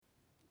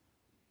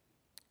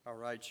All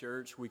right,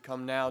 church, we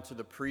come now to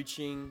the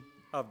preaching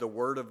of the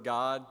Word of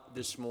God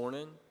this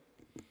morning.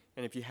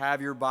 And if you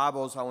have your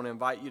Bibles, I want to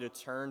invite you to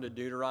turn to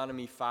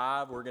Deuteronomy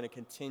 5. We're going to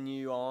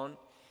continue on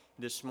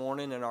this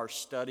morning in our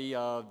study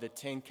of the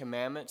Ten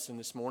Commandments. And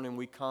this morning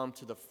we come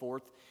to the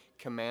fourth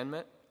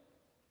commandment.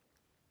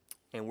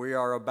 And we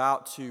are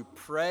about to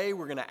pray.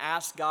 We're going to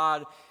ask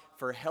God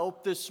for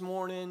help this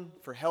morning,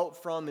 for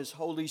help from His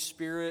Holy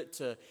Spirit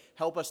to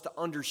help us to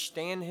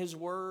understand His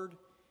Word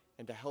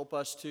and to help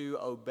us to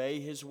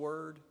obey His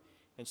Word.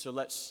 And so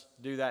let's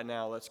do that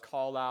now. Let's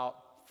call out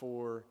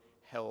for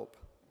help.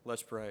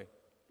 Let's pray.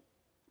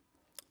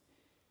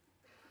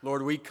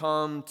 Lord, we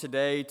come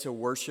today to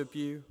worship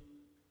You.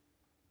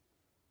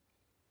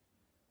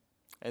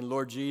 And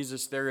Lord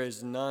Jesus, there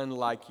is none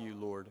like You,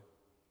 Lord.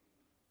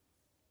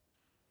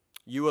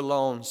 You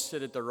alone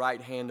sit at the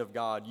right hand of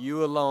God.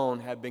 You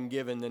alone have been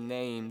given the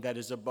name that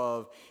is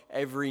above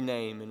every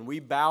name. And we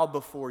bow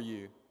before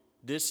You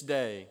this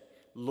day,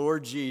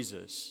 Lord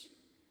Jesus,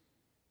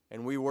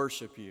 and we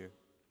worship You.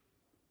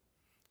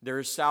 There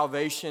is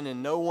salvation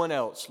in no one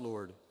else,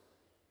 Lord.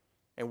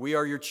 And we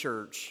are Your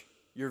church,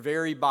 Your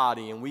very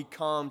body, and we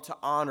come to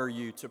honor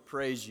You, to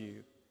praise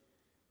You.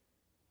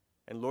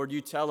 And Lord, You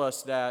tell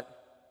us that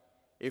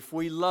if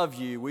we love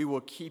You, we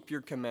will keep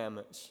Your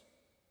commandments.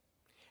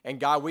 And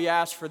God, we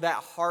ask for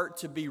that heart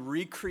to be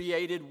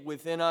recreated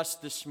within us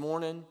this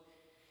morning,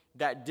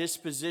 that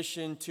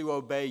disposition to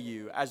obey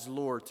You as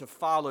Lord, to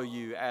follow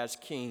You as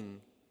King.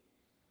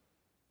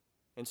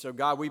 And so,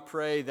 God, we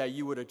pray that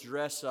You would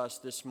address us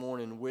this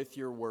morning with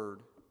Your word.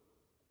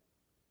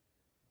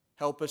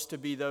 Help us to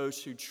be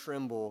those who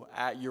tremble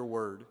at Your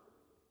word,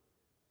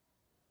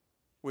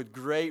 with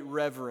great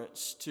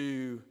reverence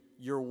to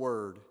Your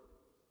word.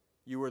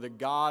 You are the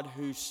God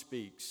who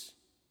speaks.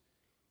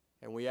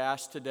 And we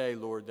ask today,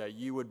 Lord, that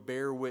You would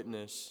bear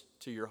witness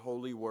to Your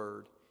holy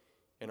word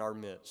in our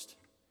midst.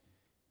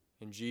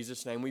 In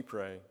Jesus' name we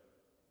pray.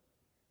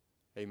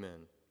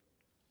 Amen.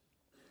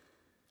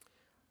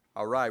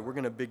 All right, we're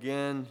going to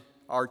begin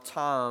our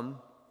time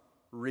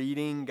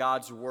reading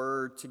God's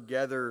word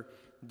together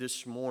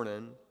this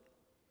morning.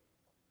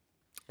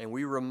 And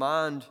we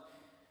remind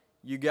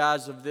you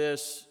guys of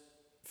this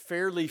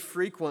fairly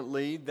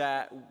frequently,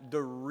 that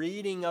the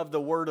reading of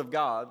the Word of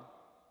God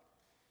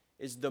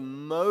is the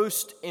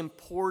most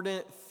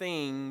important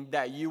thing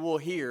that you will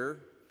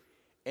hear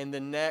in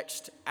the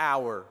next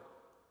hour.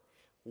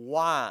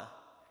 Why?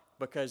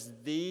 Because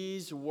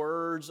these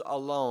words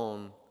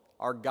alone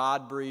are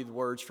God-breathed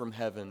words from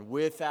heaven,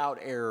 without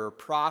error,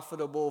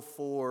 profitable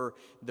for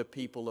the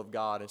people of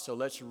God. And so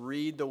let's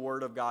read the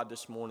Word of God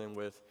this morning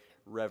with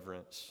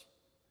reverence.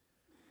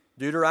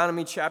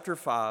 Deuteronomy chapter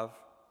 5,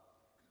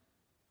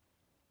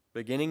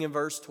 beginning in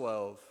verse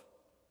 12.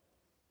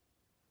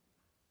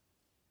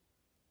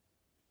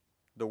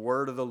 The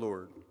word of the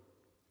Lord.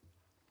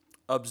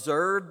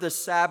 Observe the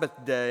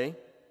Sabbath day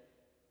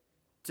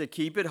to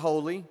keep it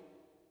holy,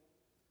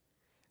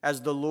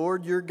 as the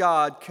Lord your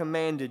God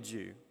commanded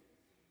you.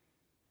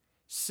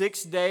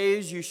 6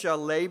 days you shall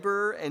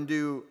labor and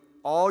do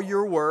all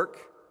your work,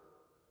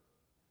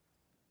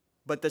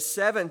 but the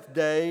seventh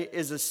day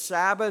is a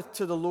Sabbath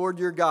to the Lord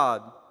your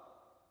God.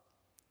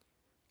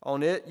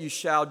 On it you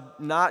shall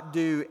not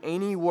do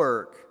any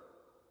work,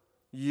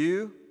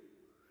 you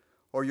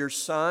or your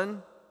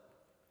son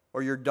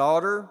or your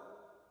daughter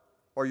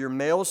or your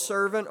male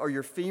servant or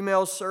your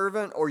female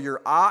servant or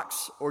your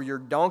ox or your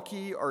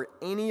donkey or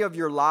any of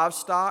your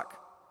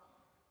livestock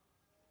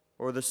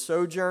or the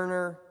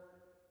sojourner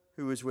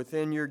who is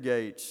within your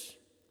gates,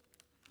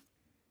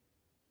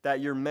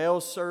 that your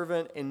male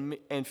servant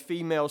and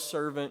female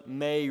servant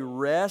may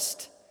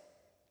rest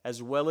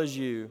as well as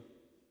you.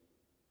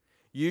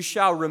 You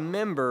shall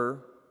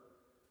remember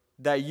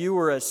that you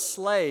were a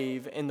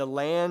slave in the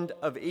land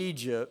of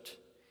Egypt,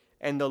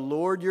 and the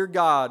Lord your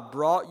God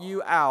brought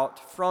you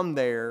out from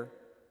there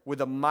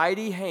with a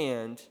mighty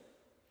hand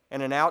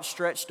and an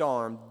outstretched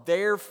arm.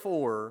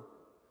 Therefore,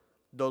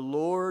 the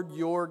Lord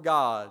your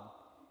God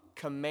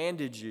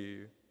commanded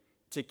you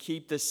to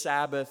keep the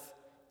Sabbath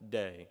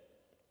day.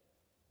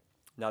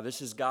 Now,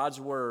 this is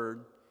God's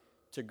word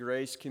to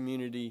Grace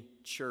Community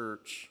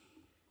Church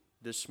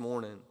this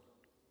morning.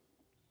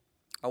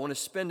 I want to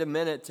spend a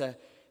minute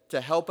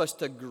to help us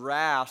to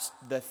grasp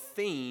the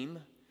theme,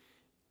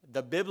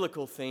 the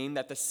biblical theme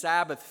that the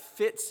Sabbath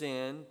fits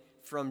in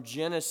from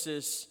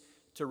Genesis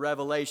to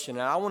Revelation.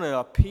 And I want to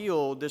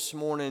appeal this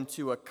morning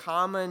to a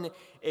common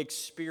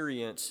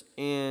experience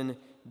in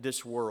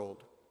this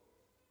world.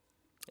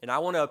 And I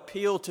want to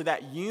appeal to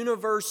that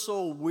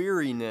universal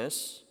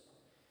weariness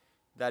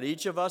that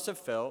each of us have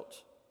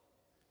felt,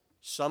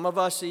 some of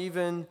us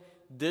even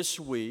this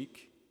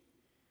week.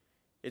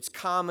 It's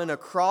common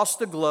across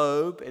the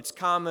globe. It's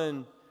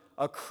common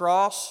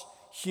across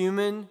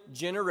human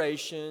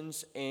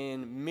generations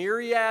in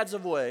myriads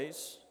of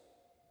ways.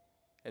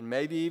 And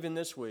maybe even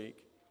this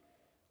week,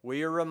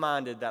 we are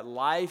reminded that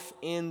life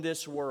in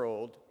this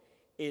world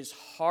is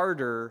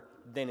harder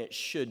than it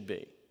should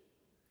be.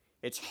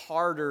 It's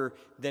harder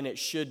than it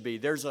should be.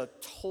 There's a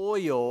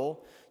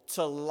toil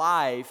to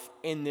life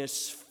in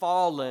this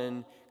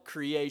fallen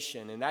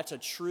creation. And that's a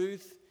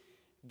truth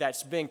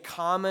that's been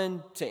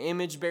common to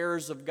image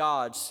bearers of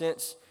God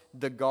since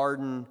the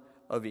Garden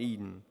of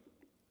Eden.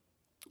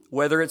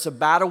 Whether it's a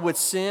battle with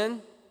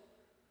sin,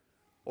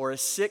 or a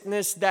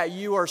sickness that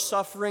you are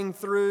suffering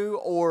through,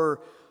 or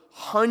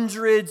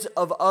hundreds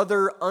of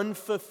other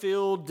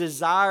unfulfilled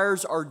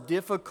desires or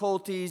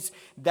difficulties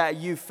that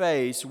you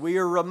face, we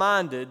are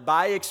reminded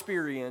by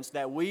experience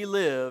that we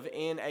live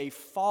in a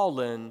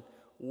fallen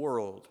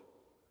world.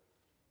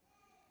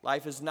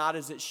 Life is not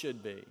as it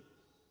should be.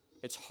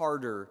 It's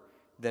harder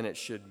than it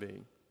should be.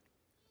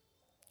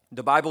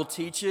 The Bible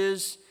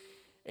teaches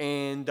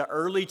in the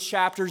early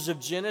chapters of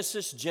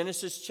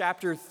Genesis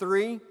chapter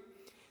 3,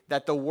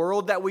 that the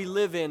world that we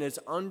live in is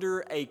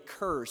under a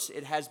curse.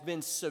 It has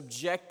been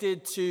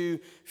subjected to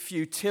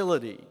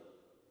futility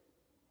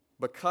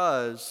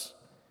because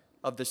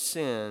of the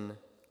sin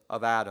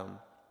of Adam.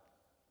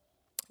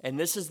 And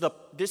this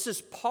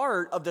is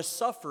part of the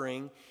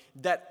suffering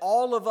that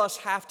all of us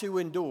have to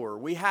endure.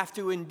 We have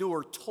to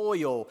endure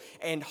toil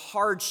and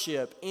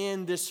hardship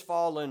in this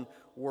fallen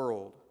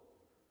world.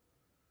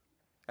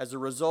 As a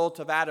result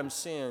of Adam's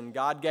sin,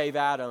 God gave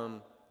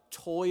Adam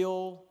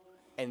toil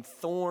and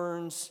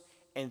thorns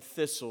and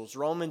thistles.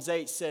 Romans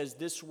 8 says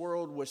this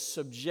world was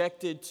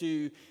subjected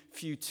to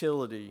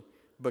futility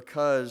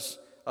because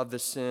of the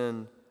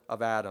sin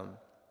of Adam.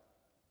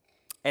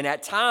 And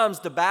at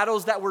times, the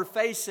battles that we're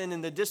facing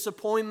and the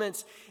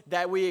disappointments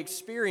that we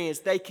experience,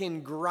 they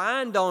can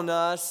grind on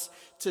us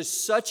to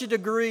such a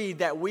degree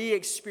that we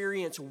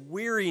experience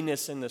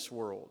weariness in this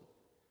world.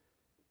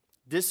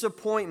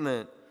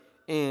 Disappointment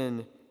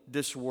in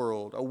this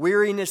world. A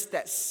weariness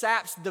that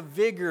saps the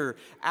vigor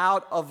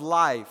out of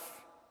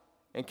life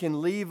and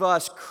can leave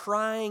us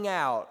crying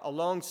out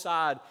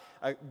alongside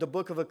the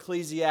book of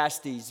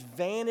Ecclesiastes,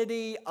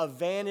 vanity of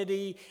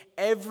vanity,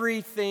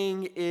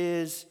 everything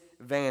is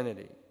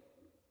vanity.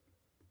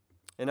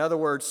 In other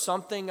words,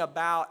 something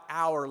about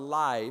our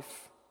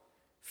life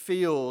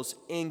feels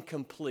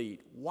incomplete.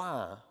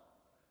 Why?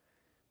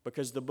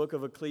 Because the book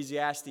of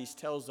Ecclesiastes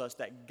tells us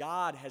that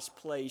God has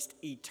placed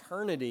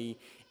eternity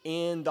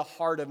in the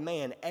heart of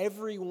man.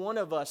 Every one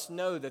of us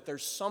know that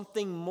there's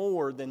something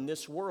more than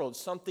this world,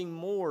 something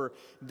more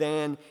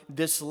than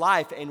this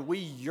life, and we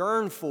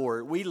yearn for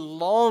it. We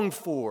long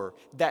for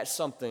that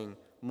something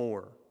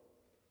more.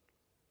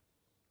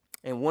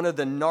 And one of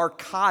the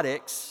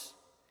narcotics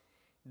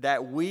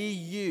that we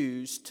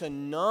use to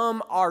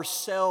numb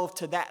ourselves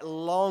to that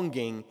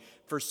longing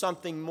for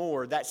something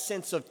more, that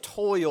sense of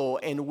toil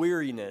and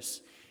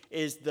weariness,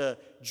 is the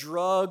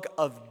drug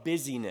of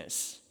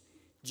busyness.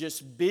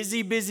 Just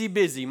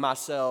busy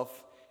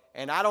myself,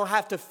 and I don't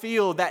have to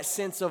feel that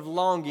sense of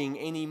longing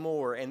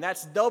anymore. And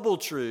that's double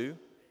true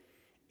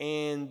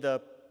in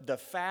the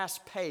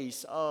fast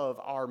pace of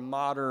our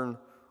modern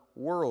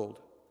world.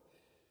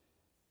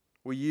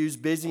 We use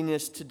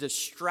busyness to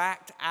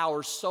distract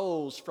our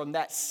souls from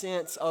that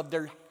sense of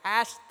there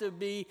has to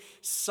be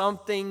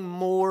something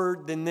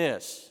more than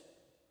this.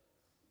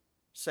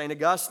 St.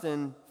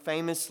 Augustine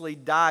famously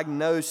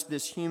diagnosed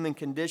this human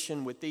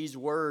condition with these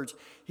words.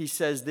 He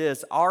says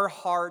this: our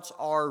hearts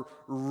are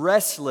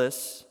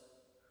restless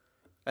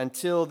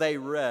until they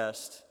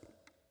rest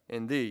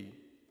in Thee.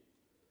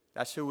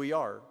 That's who we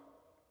are.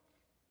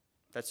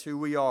 That's who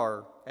we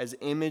are as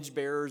image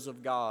bearers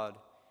of God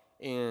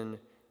in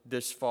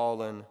this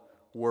fallen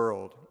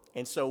world.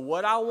 And so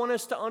what I want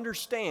us to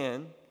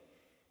understand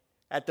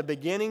at the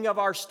beginning of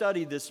our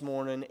study this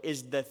morning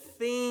is the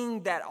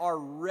thing that our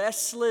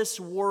restless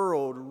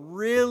world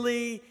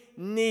really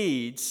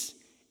needs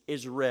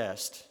is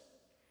rest.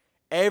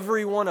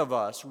 Every one of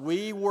us,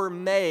 we were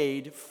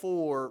made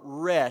for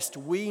rest.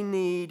 We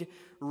need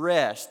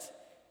rest.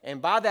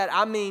 And by that,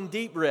 I mean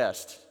deep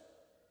rest.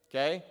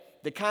 Okay?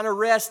 The kind of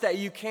rest that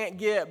you can't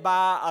get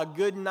by a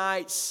good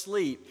night's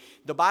sleep.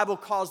 The Bible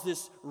calls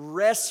this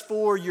rest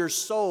for your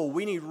soul.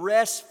 We need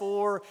rest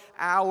for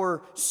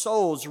our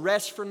souls.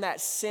 Rest from that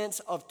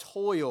sense of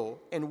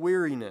toil and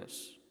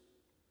weariness.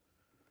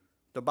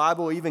 The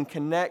Bible even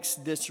connects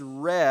this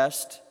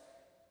rest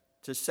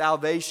to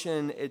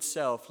salvation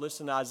itself.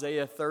 Listen to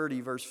Isaiah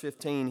 30, verse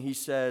 15. He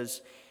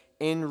says,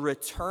 "In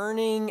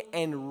returning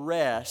and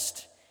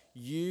rest,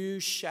 you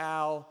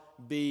shall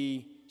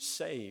be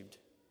saved."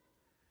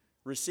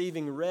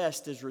 Receiving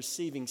rest is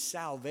receiving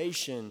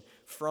salvation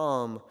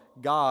from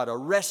God, a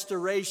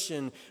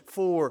restoration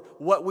for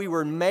what we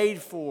were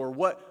made for,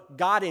 what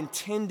God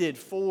intended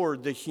for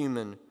the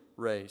human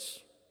race.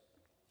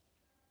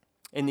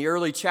 In the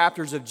early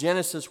chapters of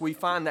Genesis, we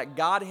find that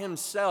God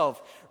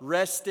Himself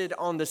rested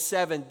on the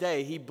seventh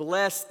day. He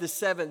blessed the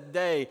seventh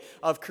day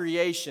of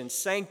creation,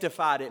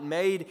 sanctified it,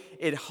 made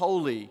it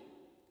holy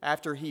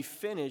after He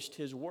finished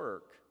His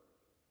work.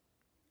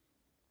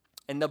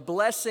 And the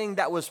blessing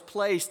that was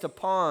placed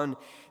upon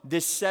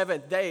this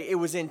seventh day, it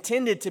was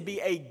intended to be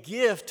a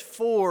gift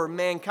for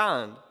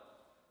mankind.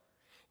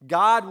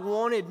 God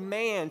wanted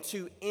man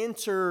to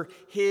enter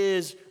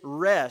His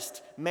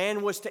rest.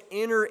 Man was to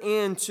enter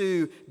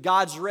into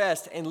God's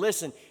rest. And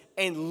listen,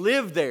 and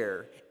live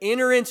there.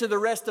 Enter into the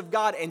rest of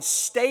God and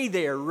stay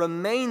there,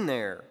 remain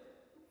there.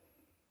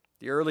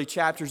 The early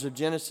chapters of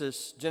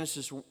Genesis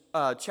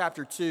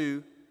chapter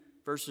 2,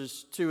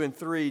 verses 2 and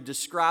 3,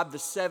 describe the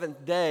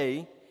seventh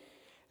day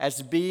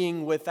as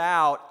being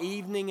without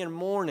evening and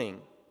morning.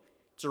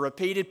 It's a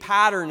repeated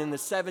pattern in the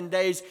 7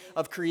 days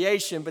of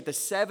creation, but the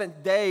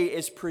seventh day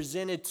is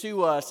presented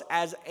to us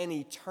as an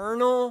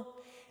eternal,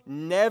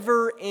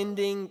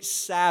 never-ending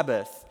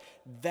Sabbath.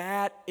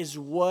 That is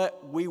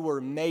what we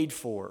were made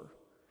for.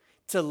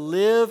 To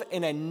live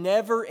in a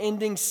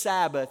never-ending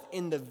Sabbath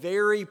in the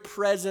very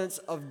presence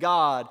of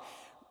God,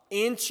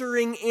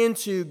 entering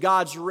into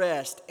God's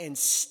rest and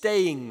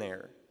staying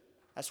there.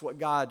 That's what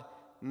God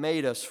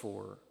made us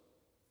for.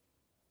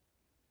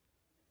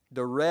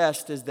 The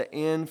rest is the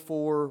end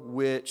for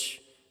which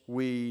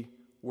we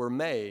were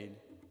made.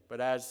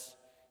 But as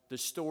the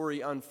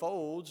story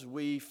unfolds,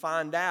 we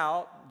find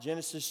out,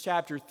 Genesis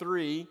chapter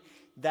 3,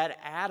 that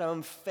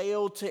Adam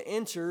failed to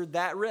enter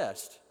that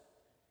rest.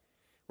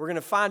 We're going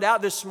to find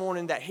out this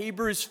morning that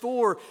Hebrews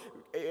 4,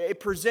 it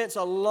presents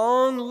a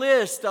long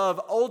list of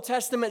Old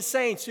Testament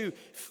saints who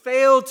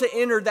failed to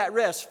enter that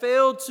rest,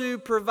 failed to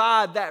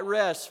provide that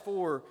rest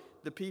for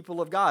the people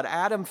of God.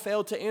 Adam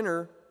failed to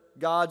enter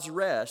God's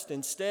rest.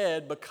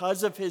 Instead,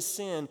 because of his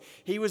sin,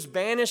 he was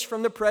banished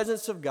from the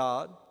presence of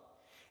God,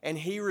 and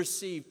he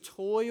received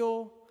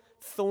toil,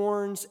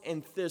 thorns,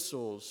 and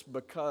thistles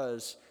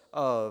because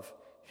of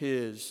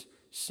his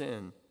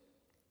sin.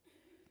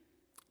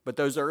 But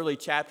those early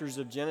chapters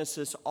of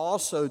Genesis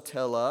also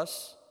tell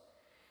us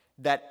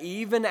that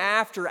even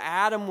after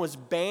Adam was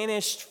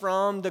banished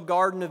from the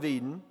Garden of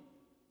Eden,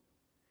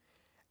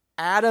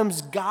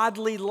 Adam's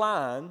godly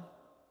line,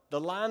 the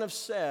line of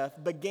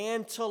Seth,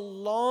 began to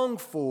long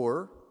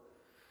for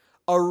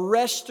a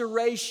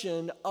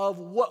restoration of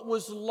what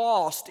was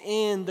lost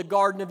in the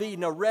Garden of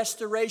Eden, a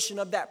restoration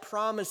of that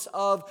promise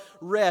of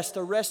rest,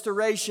 a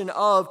restoration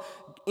of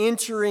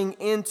entering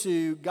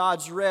into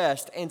God's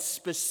rest. And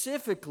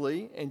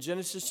specifically, in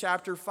Genesis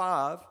chapter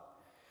 5,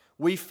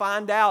 we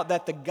find out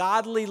that the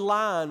godly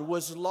line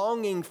was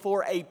longing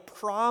for a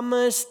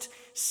promised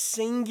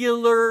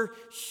singular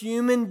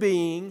human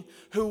being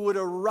who would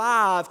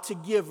arrive to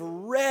give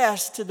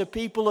rest to the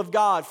people of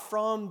God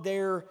from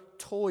their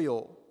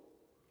toil.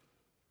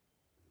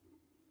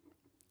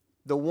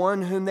 The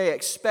one whom they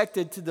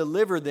expected to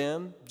deliver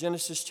them,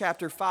 Genesis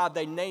chapter 5,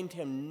 they named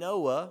him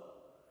Noah,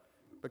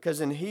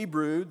 because in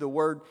Hebrew,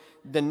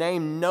 the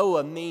name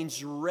Noah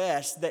means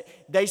rest. That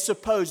they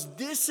suppose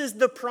this is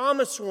the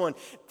promised one.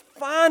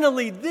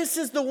 Finally, this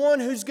is the one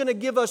who's going to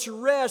give us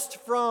rest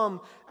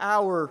from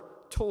our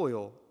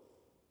toil.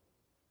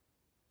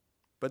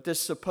 But this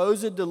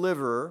supposed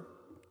deliverer,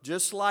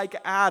 just like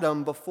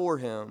Adam before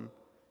him,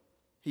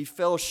 he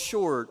fell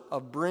short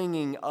of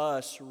bringing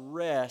us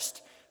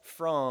rest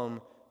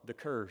from the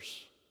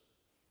curse.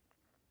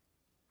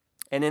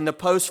 And in the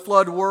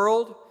post-flood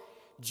world,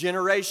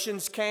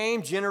 generations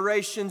came,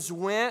 generations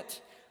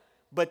went,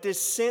 but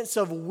this sense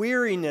of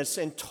weariness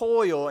and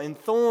toil and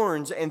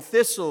thorns and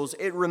thistles,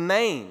 it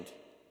remained.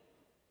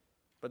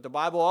 But the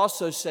Bible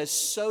also says,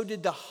 so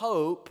did the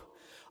hope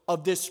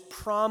of this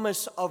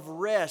promise of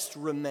rest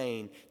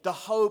remain. The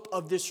hope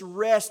of this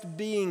rest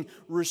being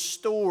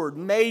restored,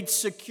 made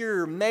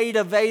secure, made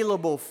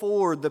available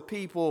for the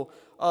people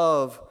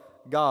of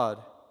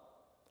God.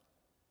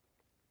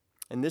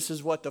 And this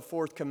is what the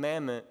fourth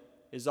commandment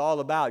is all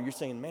about. You're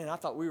saying, man, I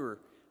thought we were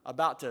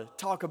about to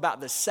talk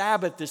about the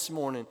Sabbath this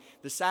morning.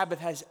 The Sabbath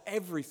has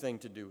everything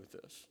to do with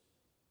this.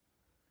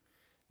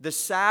 The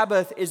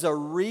Sabbath is a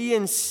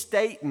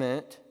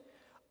reinstatement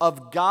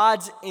of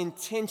God's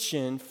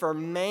intention for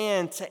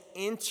man to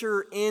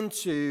enter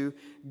into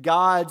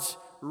God's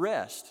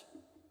rest.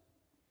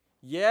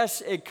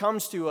 Yes, it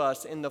comes to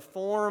us in the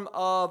form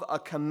of a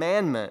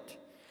commandment,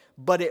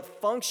 but it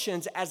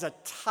functions as a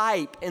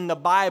type in the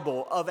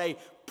Bible of a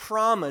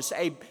promise,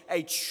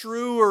 a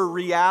truer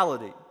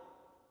reality. And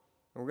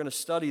we're going to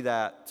study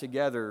that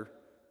together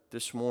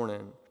this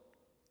morning.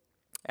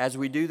 As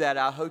we do that,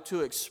 I hope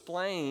to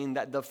explain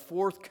that the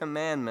fourth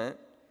commandment,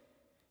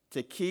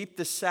 to keep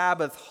the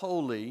Sabbath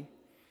holy,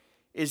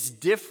 is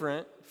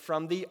different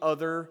from the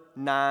other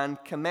 9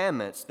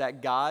 commandments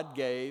that God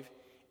gave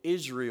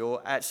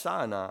Israel at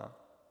Sinai,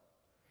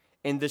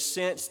 in the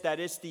sense that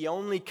it's the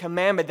only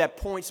commandment that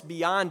points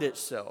beyond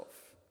itself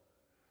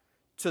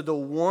to the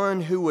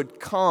one who would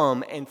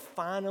come and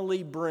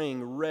finally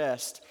bring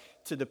rest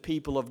to the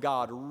people of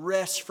God,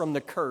 rest from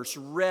the curse,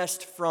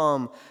 rest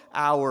from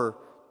our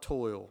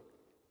toil.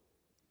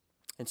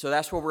 And so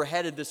that's where we're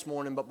headed this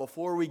morning. But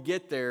before we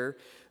get there,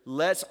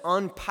 let's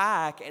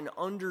unpack and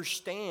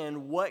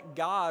understand what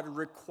God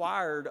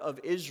required of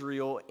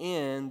Israel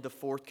in the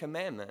fourth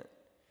commandment.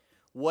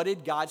 What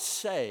did God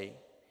say?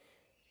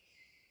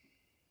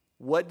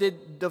 What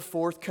did the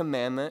fourth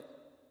commandment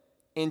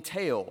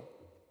entail?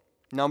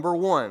 Number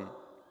 1,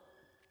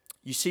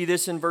 you see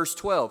this in verse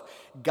 12.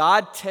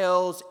 God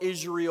tells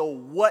Israel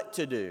what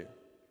to do.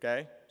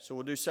 Okay? So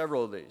we'll do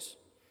several of these.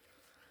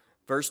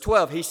 Verse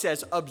 12, he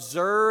says,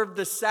 observe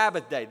the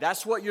Sabbath day.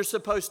 That's what you're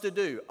supposed to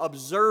do.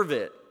 Observe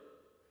it.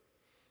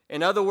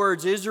 In other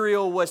words,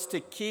 Israel was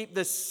to keep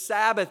the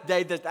Sabbath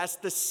day, that's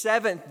the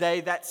seventh day,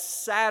 that's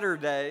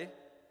Saturday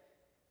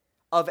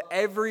of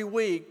every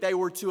week. They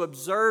were to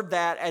observe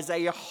that as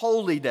a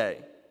holy day.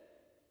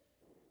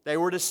 They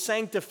were to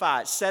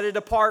sanctify it, set it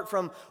apart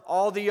from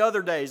all the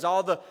other days,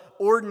 all the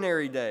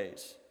ordinary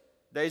days.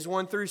 Days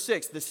 1 through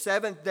 6. The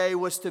seventh day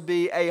was to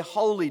be a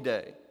holy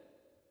day.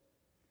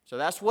 So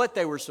that's what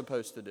they were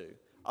supposed to do.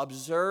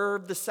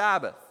 Observe the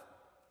Sabbath.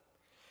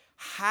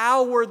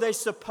 How were they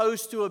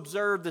supposed to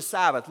observe the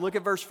Sabbath? Look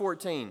at verse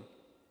 14.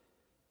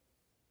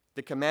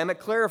 The commandment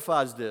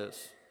clarifies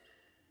this.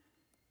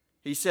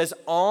 He says,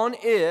 on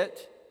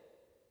it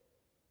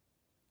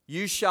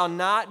you shall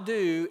not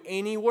do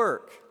any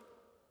work.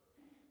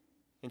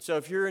 And so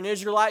if you're an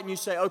Israelite and you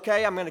say,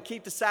 okay, I'm going to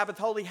keep the Sabbath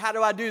holy, how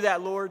do I do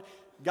that, Lord?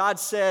 God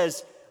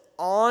says,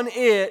 on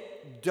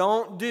it,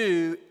 don't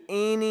do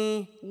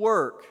any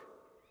work.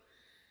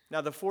 Now,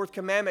 the fourth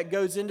commandment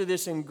goes into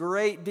this in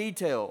great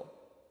detail.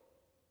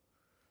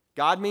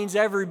 God means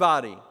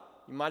everybody.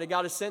 You might have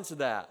got a sense of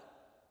that.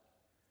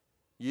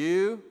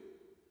 You,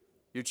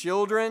 your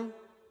children,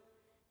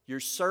 your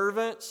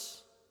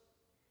servants,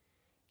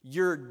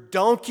 your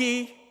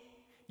donkey,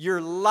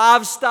 your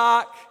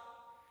livestock,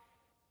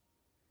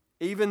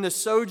 even the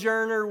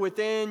sojourner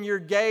within your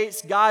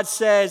gates. God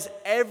says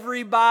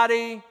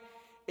everybody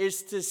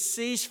is to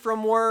cease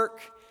from work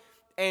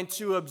and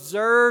to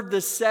observe the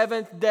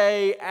seventh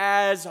day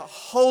as a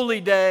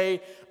holy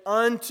day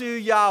unto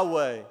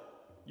Yahweh,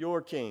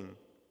 your King.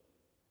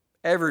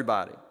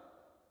 Everybody.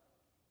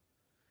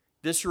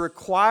 This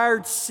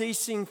required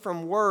ceasing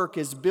from work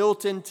is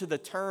built into the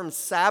term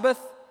Sabbath.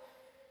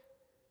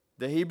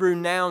 The Hebrew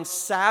noun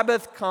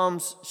Sabbath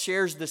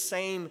shares the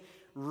same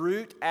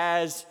root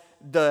as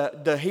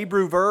the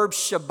Hebrew verb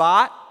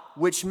Shabbat,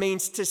 which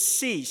means to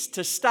cease,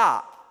 to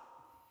stop.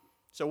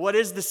 So what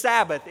is the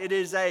Sabbath? It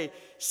is a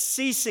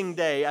ceasing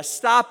day, a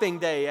stopping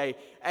day,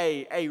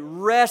 a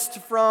rest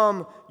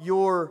from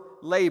your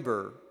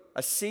labor,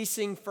 a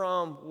ceasing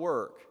from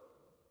work.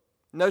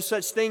 No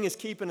such thing as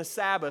keeping a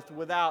Sabbath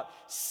without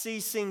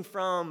ceasing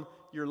from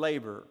your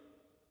labor.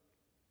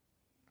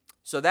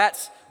 So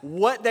that's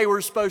what they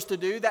were supposed to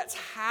do. That's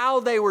how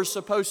they were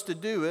supposed to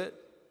do it.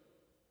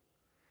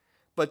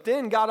 But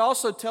then God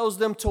also tells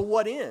them to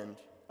what end.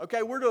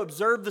 Okay, we're to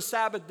observe the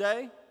Sabbath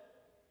day.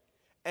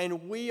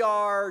 And we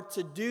are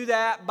to do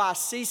that by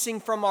ceasing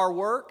from our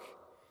work.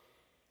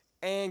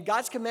 And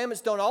God's commandments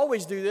don't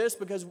always do this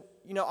because,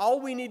 all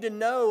we need to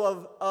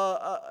know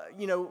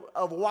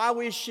of why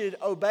we should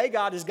obey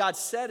God is God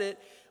said it.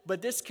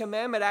 But this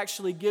commandment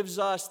actually gives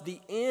us the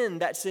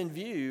end that's in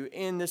view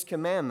in this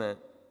commandment.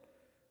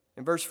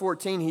 In verse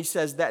 14, he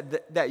says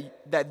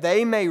that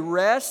they may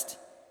rest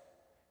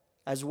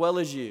as well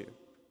as you.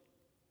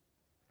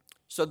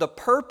 So the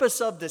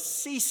purpose of the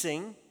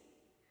ceasing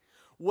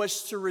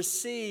was to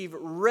receive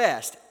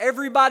rest.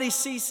 Everybody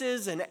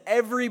ceases and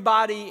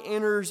everybody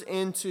enters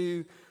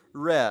into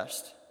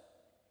rest.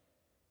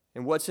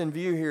 And what's in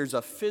view here is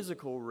a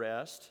physical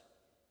rest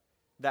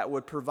that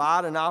would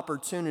provide an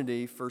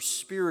opportunity for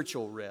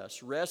spiritual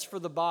rest. Rest for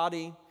the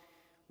body,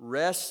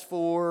 rest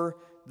for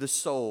the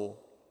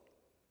soul.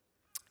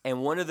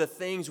 And one of the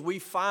things we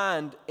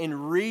find in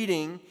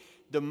reading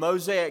the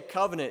Mosaic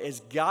covenant is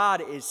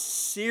God is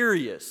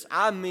serious.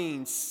 I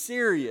mean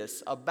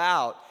serious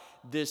about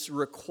this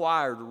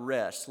required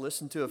rest.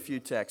 Listen to a few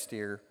texts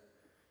here.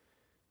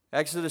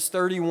 Exodus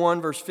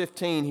 31 verse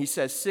 15, he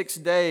says, 6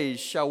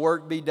 days shall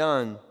work be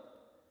done,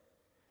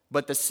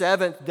 but the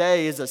seventh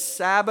day is a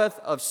Sabbath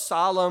of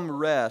solemn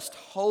rest,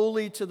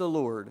 holy to the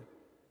Lord.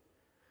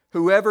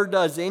 Whoever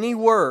does any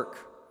work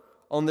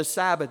on the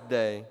Sabbath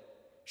day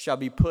shall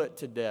be put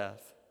to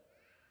death.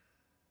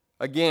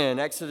 Again,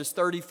 Exodus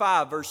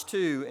 35 verse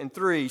 2 and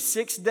 3,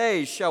 6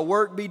 days shall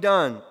work be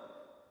done,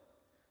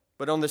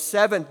 but on the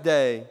seventh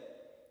day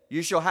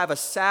you shall have a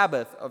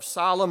Sabbath of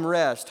solemn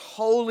rest,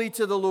 holy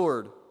to the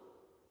Lord.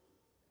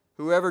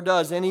 Whoever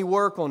does any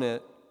work on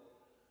it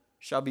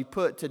shall be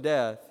put to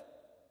death.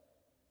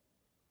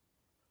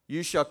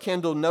 You shall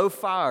kindle no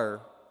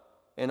fire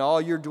in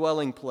all your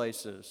dwelling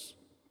places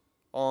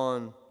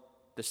on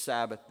the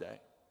Sabbath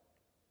day.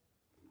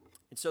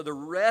 And so the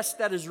rest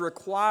that is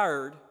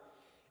required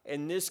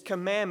in this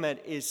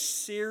commandment is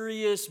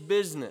serious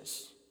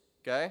business.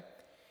 Okay?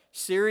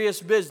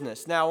 Serious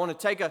business. Now I want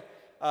to take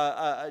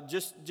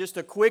just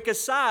a quick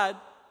aside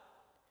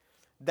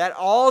that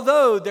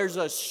although there's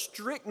a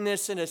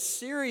strictness and a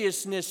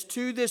seriousness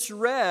to this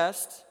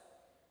rest,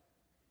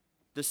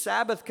 the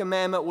Sabbath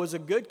commandment was a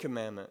good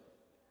commandment.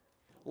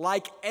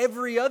 Like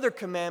every other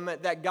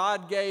commandment that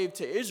God gave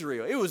to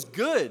Israel. It was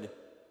good.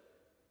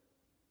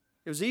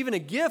 It was even a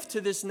gift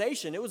to this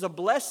nation. It was a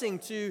blessing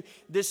to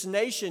this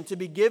nation to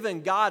be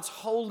given God's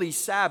holy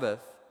Sabbath.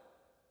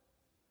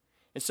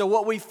 And so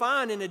what we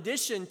find in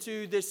addition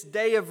to this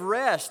day of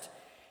rest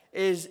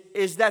is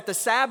that the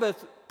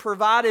Sabbath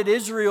provided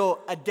Israel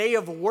a day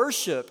of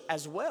worship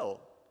as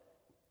well.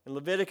 In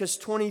Leviticus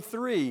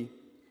 23,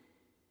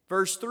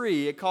 Verse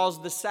 3, it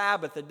calls the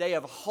Sabbath a day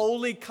of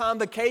holy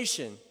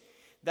convocation.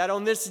 That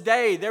on this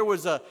day there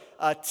was a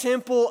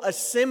temple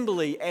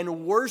assembly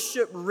and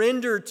worship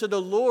rendered to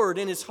the Lord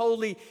in His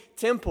holy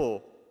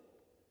temple.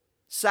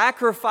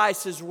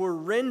 Sacrifices were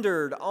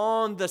rendered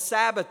on the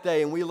Sabbath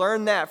day, and we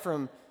learn that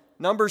from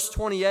Numbers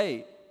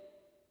 28.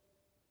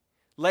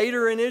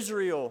 Later in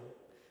Israel,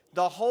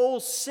 the whole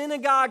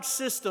synagogue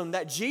system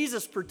that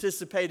Jesus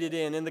participated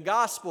in the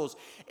Gospels,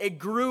 it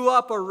grew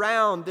up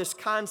around this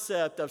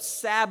concept of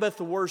Sabbath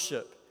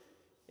worship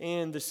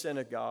in the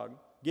synagogue,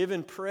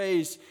 giving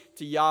praise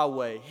to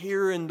Yahweh,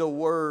 hearing the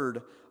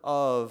word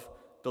of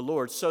the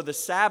Lord. So the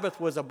Sabbath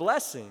was a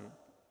blessing.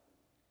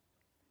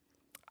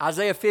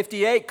 Isaiah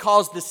 58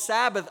 calls the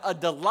Sabbath a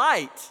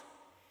delight.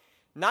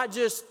 Not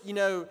just,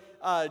 do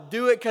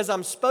it because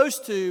I'm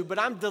supposed to, but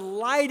I'm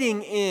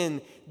delighting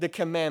in the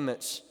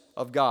commandments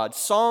of God.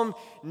 Psalm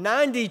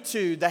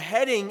 92, the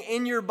heading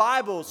in your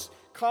Bibles,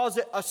 calls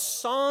it a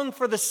song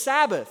for the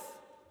Sabbath.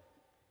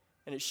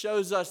 And it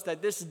shows us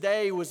that this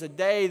day was a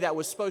day that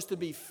was supposed to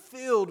be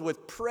filled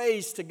with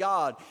praise to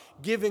God,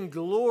 giving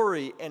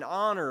glory and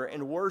honor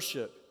and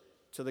worship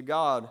to the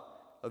God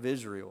of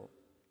Israel.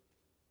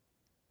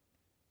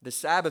 The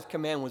Sabbath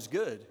command was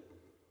good.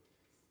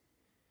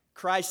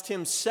 Christ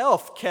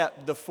Himself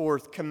kept the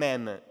fourth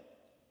commandment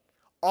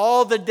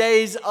all the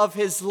days of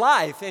His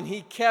life, and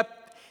He kept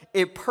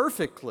it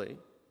perfectly.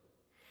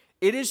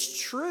 It is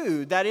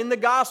true that in the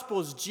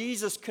Gospels,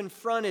 Jesus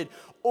confronted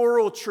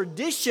oral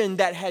tradition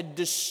that had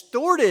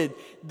distorted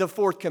the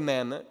fourth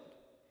commandment,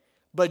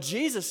 but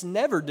Jesus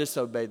never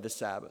disobeyed the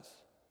Sabbath.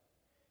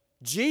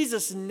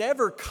 Jesus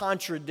never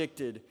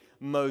contradicted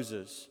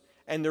Moses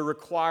and the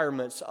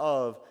requirements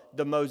of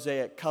the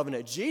Mosaic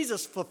covenant.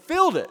 Jesus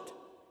fulfilled it.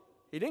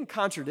 He didn't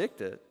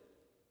contradict it.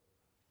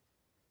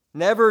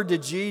 Never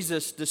did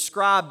Jesus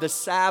describe the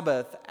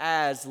Sabbath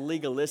as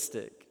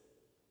legalistic.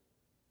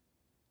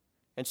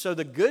 And so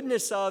the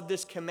goodness of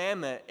this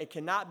commandment, it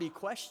cannot be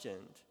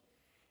questioned.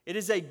 It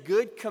is a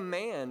good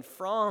command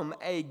from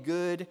a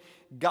good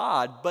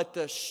God, but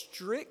the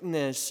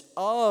strictness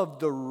of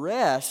the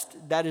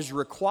rest that is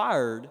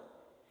required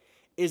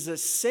is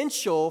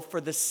essential for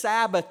the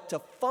Sabbath to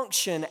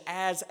function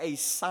as a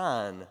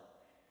sign.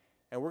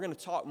 And we're going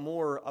to talk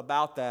more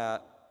about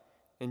that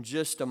in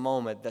just a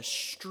moment. The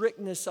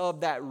strictness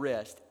of that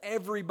rest.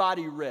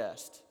 Everybody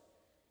rest.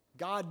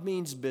 God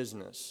means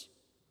business.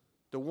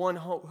 The one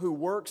who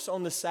works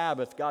on the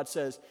Sabbath, God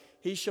says,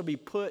 he shall be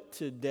put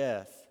to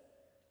death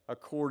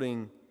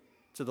according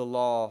to the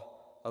law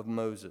of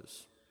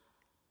Moses.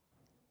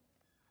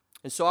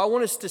 And so I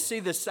want us to see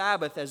the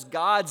Sabbath as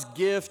God's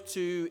gift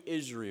to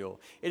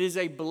Israel. It is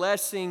a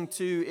blessing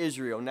to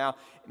Israel. Now,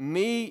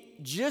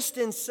 just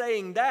in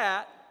saying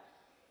that,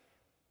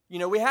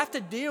 we have to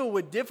deal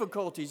with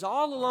difficulties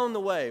all along the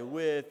way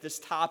with this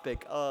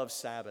topic of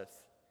Sabbath.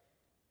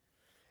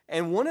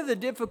 And one of the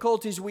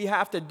difficulties we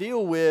have to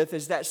deal with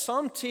is that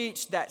some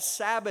teach that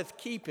Sabbath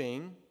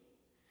keeping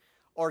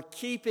or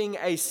keeping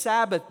a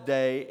Sabbath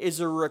day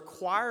is a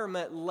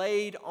requirement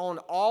laid on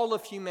all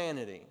of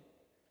humanity.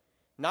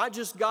 Not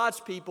just God's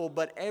people,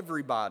 but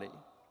everybody.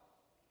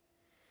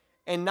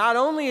 And not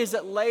only is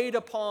it laid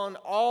upon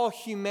all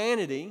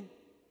humanity,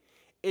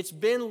 it's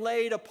been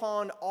laid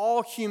upon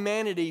all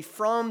humanity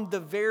from the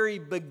very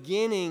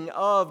beginning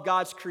of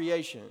God's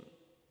creation.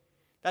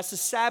 That's a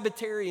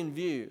Sabbatarian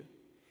view.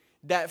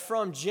 That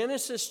from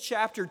Genesis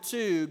chapter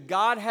 2,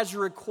 God has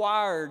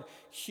required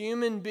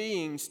human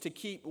beings to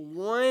keep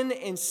 1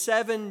 and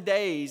 7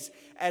 days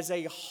as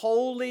a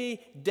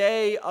holy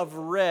day of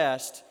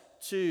rest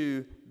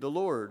to the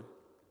Lord.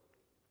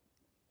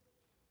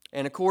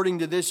 And according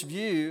to this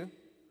view,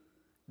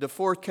 the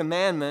fourth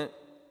commandment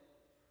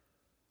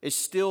is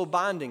still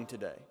binding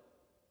today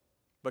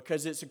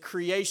because it's a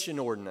creation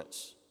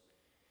ordinance.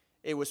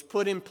 It was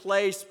put in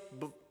place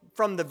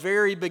from the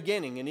very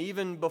beginning and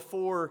even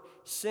before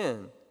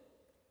sin.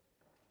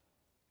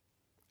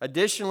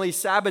 Additionally, a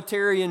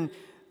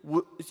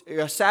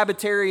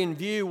Sabbatarian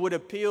view would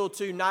appeal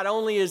to not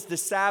only is the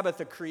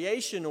Sabbath a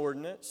creation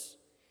ordinance,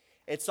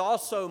 it's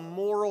also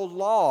moral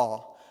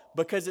law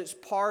because it's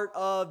part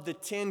of the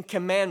 10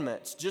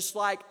 Commandments. Just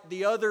like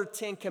the other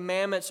 10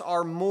 Commandments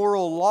are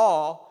moral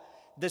law,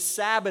 the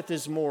Sabbath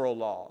is moral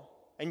law.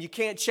 And you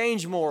can't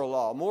change moral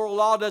law. Moral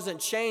law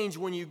doesn't change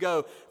when you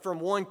go from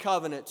one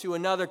covenant to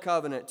another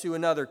covenant to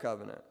another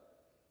covenant.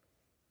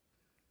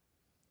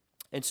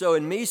 And so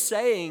in me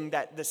saying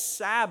that the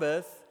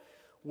Sabbath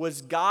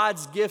was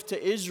God's gift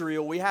to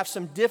Israel, we have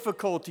some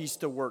difficulties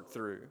to work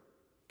through.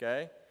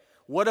 Okay?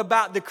 What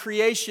about the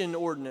creation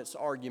ordinance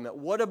argument?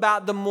 What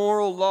about the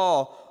moral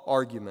law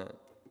argument?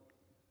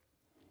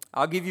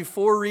 I'll give you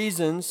 4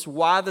 reasons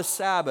why the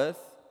Sabbath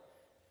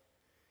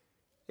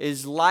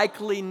is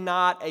likely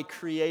not a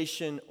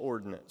creation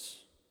ordinance.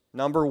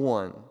 Number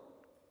 1,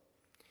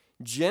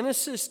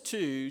 Genesis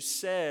 2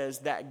 says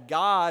that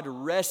God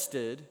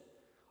rested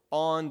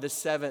on the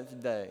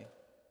 7th day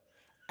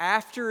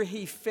after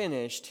He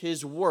finished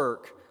His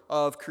work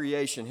of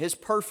creation, His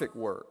perfect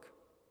work.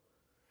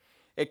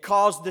 It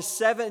calls the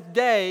seventh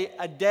day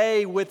a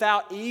day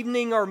without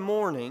evening or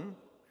morning,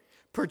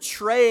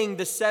 portraying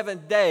the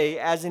seventh day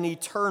as an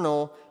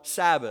eternal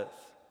Sabbath.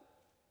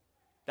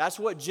 That's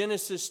what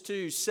Genesis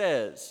 2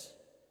 says,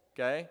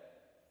 okay?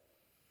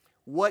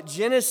 What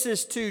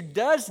Genesis 2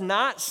 does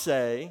not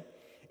say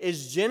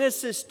is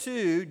Genesis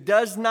 2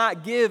 does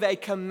not give a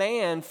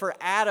command for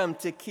Adam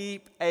to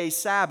keep a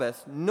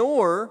Sabbath,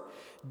 nor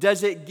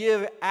does it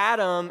give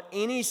Adam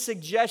any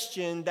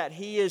suggestion that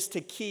he is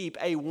to keep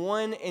a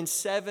 1 and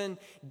 7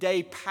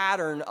 day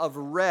pattern of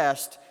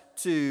rest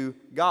to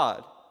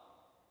God.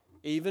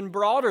 Even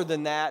broader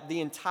than that,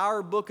 the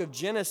entire book of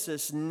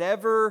Genesis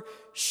never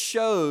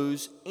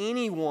shows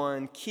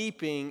anyone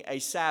keeping a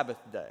Sabbath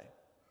day.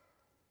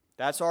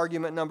 That's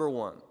argument number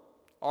one.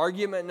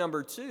 Argument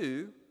number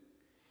two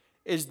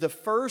is the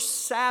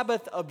first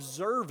Sabbath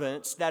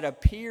observance that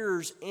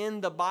appears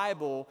in the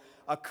Bible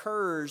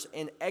occurs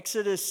in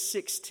Exodus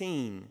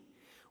 16,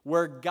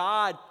 where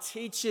God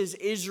teaches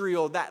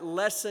Israel that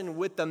lesson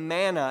with the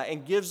manna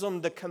and gives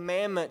them the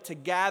commandment to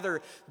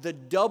gather the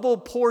double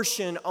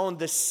portion on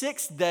the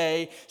sixth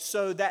day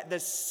so that the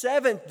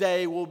seventh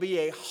day will be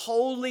a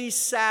holy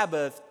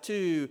Sabbath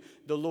to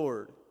the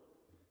Lord.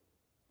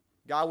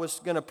 God was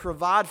going to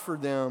provide for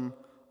them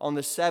on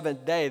the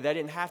seventh day. They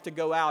didn't have to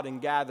go out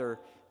and gather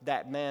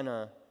that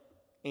manna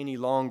any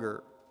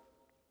longer.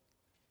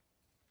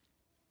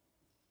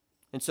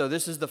 And so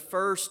this is the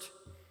first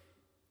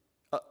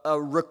a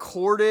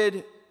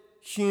recorded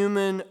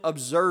human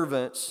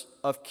observance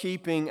of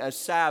keeping a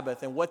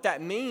Sabbath. And what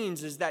that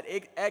means is that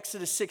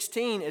Exodus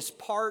 16 is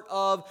part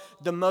of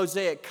the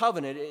Mosaic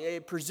covenant.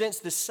 It presents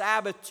the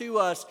Sabbath to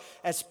us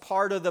as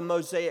part of the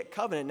Mosaic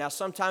covenant. Now,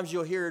 sometimes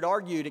you'll hear it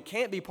argued it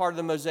can't be part of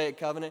the Mosaic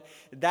covenant.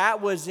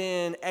 That was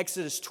in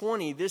Exodus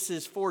 20. This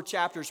is 4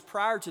 chapters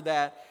prior to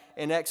that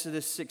in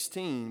Exodus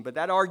 16. But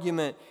that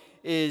argument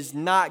is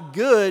not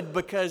good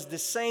because the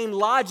same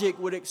logic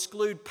would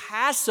exclude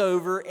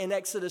Passover in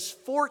Exodus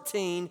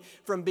 14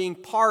 from being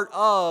part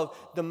of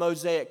the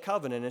Mosaic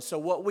covenant. And so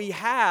what we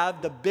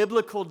have, the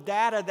biblical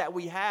data that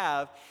we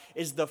have,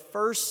 is the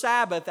first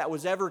Sabbath that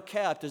was ever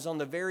kept is on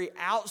the very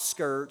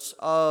outskirts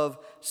of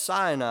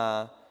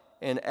Sinai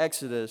in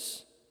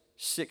Exodus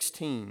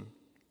 16.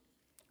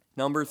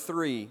 Number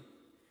 3,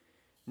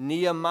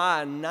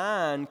 Nehemiah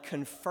 9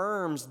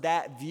 confirms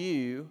that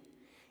view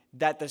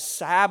that the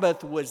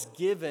Sabbath was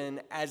given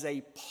as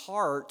a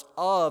part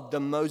of the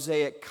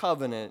Mosaic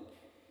covenant.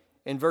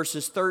 In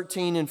verses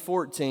 13 and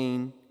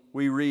 14,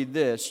 we read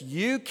this: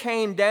 "You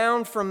came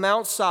down from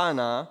Mount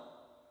Sinai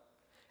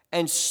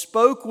and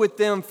spoke with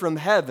them from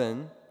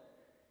heaven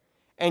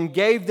and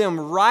gave them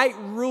right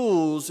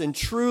rules and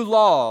true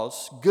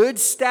laws, good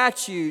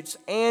statutes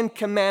and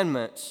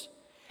commandments.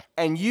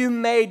 And you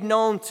made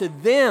known to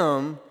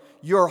them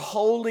your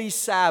holy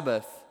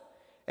Sabbath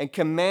and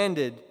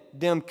commanded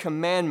them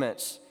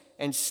commandments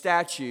and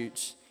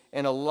statutes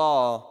and a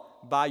law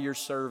by your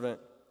servant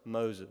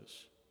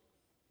Moses."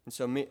 And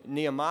so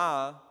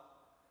Nehemiah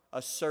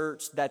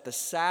asserts that the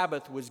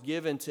Sabbath was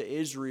given to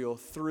Israel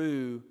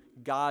through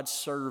God's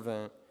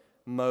servant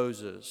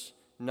Moses.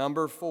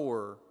 Number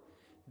 4,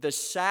 the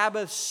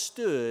Sabbath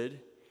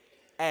stood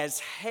as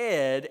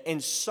head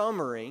and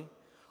summary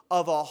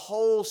of a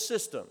whole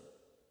system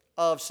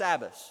of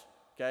Sabbaths.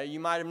 Okay,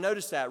 you might have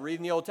noticed that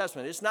reading the Old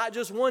Testament. It's not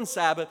just one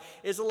Sabbath,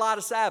 it's a lot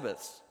of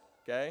Sabbaths.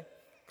 Okay,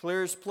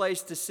 clearest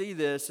place to see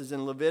this is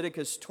in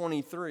Leviticus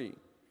 23.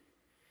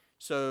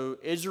 So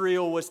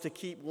Israel was to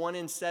keep 1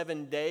 and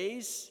 7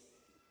 days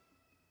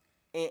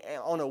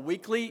on a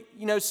weekly,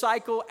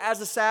 cycle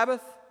as a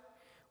Sabbath.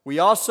 We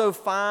also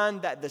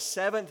find that the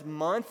 7th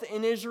month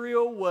in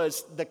Israel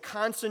was the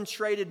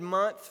concentrated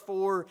month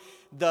for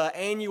the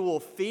annual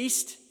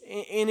feast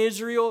in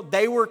Israel.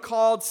 They were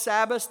called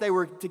Sabbaths. They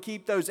were to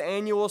keep those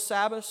annual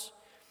Sabbaths.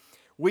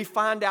 We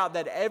find out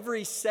that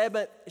every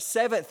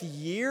seventh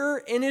year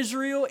in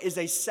Israel is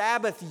a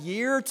Sabbath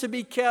year to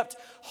be kept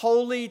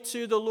holy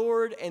to the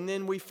Lord. And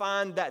then we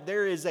find that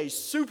there is a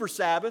super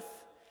Sabbath,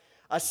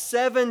 a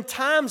 7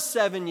 times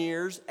 7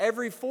 years,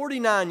 every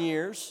 49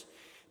 years.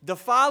 The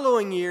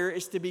following year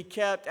is to be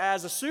kept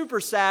as a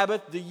super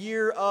Sabbath, the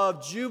year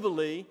of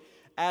Jubilee,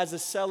 as a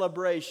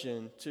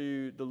celebration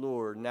to the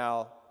Lord.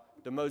 Now,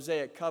 the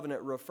Mosaic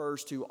covenant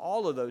refers to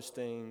all of those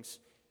things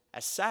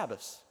as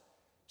Sabbaths,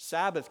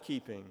 Sabbath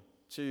keeping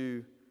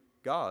to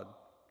God.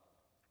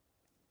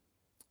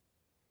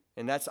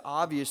 And that's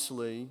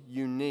obviously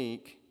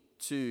unique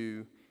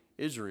to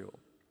Israel.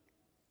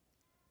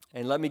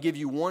 And let me give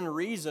you one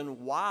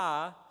reason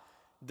why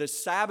the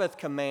Sabbath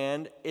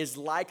command is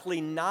likely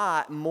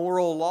not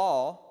moral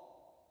law,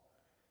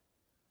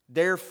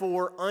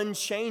 therefore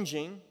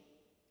unchanging,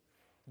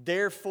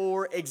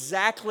 therefore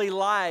exactly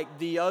like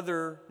the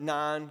other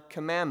 9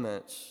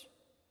 commandments.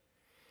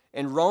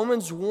 In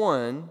Romans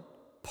 1,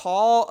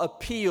 Paul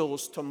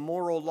appeals to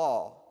moral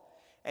law,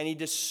 and he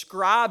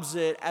describes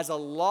it as a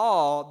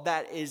law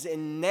that is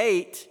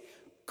innate,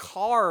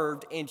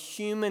 carved in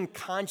human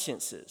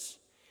consciences.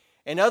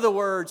 In other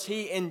words,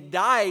 he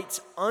indicts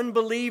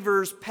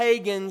unbelievers,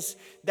 pagans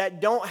that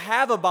don't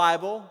have a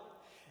Bible,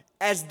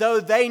 as though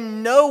they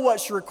know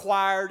what's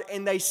required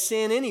and they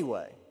sin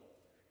anyway.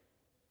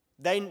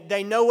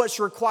 They know what's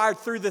required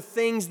through the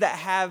things that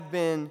have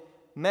been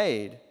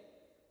made.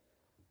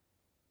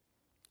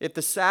 If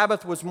the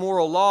Sabbath was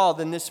moral law,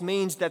 then this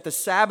means that the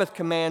Sabbath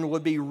command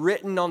would be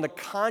written on the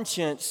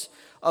conscience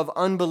of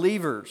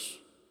unbelievers.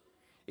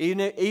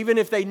 Even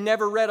if they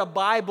never read a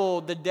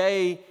Bible a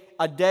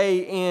day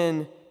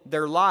in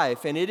their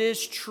life. And it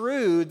is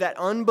true that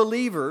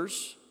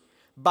unbelievers,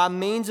 by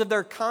means of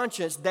their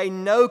conscience, they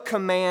know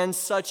commands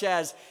such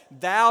as,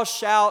 thou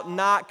shalt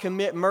not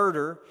commit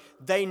murder.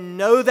 They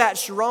know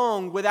that's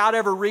wrong without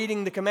ever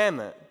reading the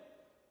commandment.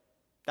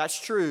 That's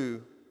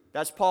true.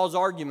 That's Paul's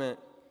argument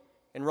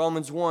in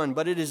Romans 1.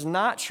 But it is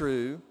not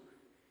true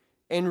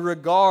in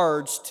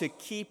regards to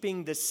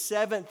keeping the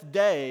seventh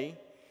day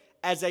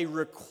as a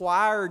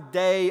required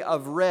day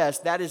of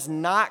rest. That is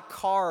not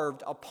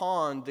carved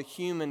upon the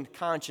human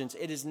conscience.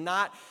 It is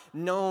not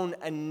known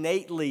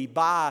innately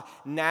by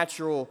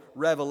natural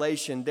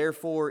revelation.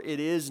 Therefore,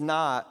 it is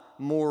not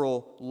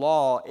moral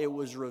law. It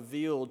was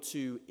revealed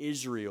to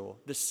Israel.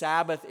 The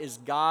Sabbath is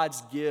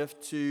God's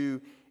gift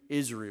to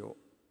Israel.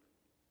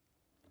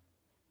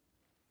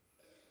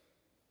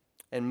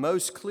 And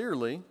most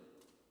clearly,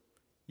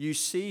 you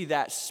see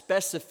that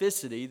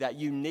specificity, that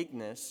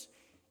uniqueness,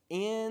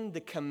 in the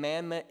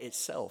commandment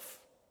itself.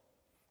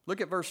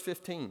 Look at verse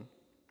 15.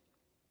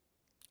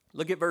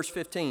 Look at verse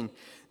 15.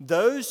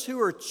 Those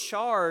who are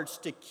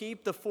charged to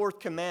keep the fourth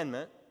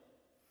commandment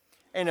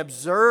and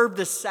observe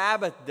the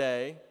Sabbath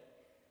day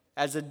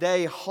as a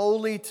day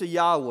holy to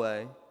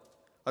Yahweh,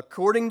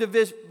 according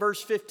to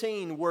verse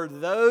 15, were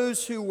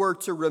those who were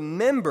to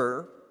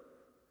remember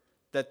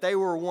that they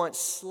were once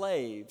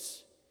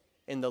slaves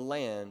in the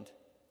land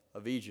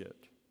of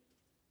Egypt.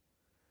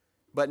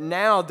 But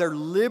now they're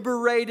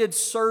liberated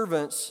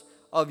servants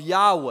of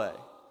Yahweh.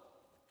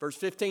 Verse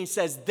 15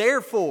 says,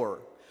 therefore,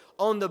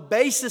 on the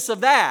basis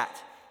of that,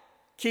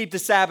 keep the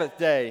Sabbath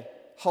day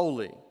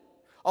holy.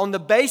 On the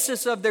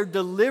basis of their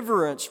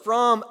deliverance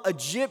from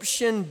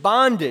Egyptian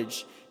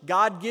bondage,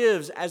 God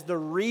gives as the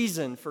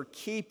reason for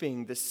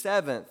keeping the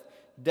seventh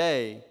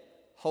day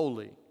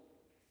holy.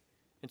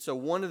 And so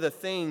one of the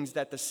things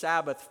that the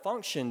Sabbath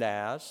functioned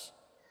as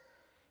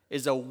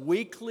is a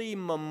weekly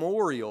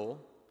memorial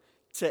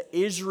to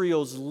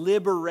Israel's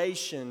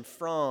liberation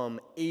from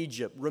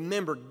Egypt.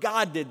 Remember,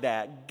 God did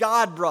that.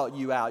 God brought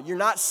you out. You're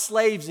not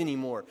slaves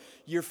anymore.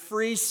 You're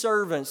free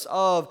servants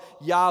of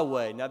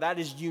Yahweh. Now that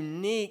is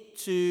unique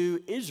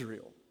to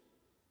Israel.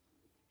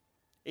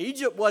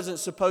 Egypt wasn't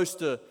supposed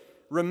to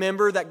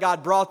remember that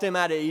God brought them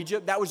out of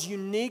Egypt. That was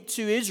unique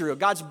to Israel.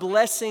 God's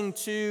blessing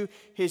to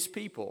His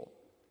people.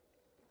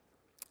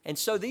 And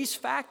so these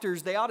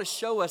factors, they ought to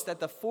show us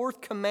that the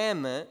fourth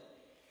commandment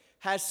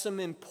has some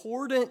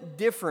important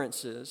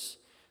differences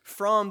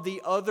from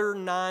the other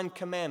 9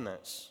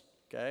 commandments,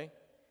 okay?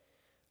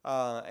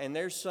 And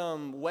there's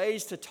some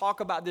ways to talk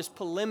about this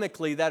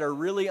polemically that are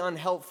really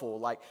unhelpful.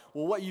 Like,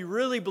 well, what you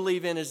really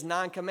believe in is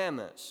 9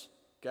 commandments,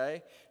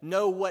 okay?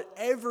 No, what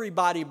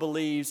everybody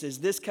believes is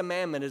this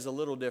commandment is a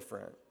little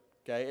different,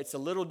 okay? It's a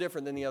little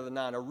different than the other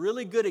 9. A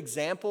really good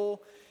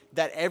example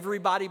that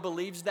everybody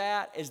believes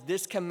that is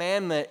this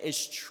commandment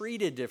is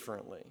treated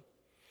differently.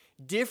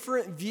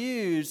 Different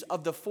views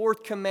of the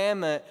fourth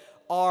commandment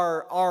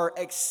are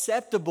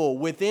acceptable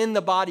within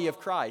the body of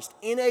Christ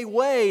in a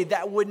way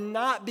that would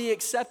not be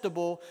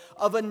acceptable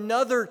of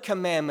another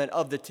commandment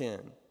of the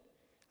 10.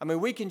 I mean,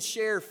 we can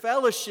share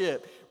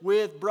fellowship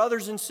with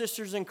brothers and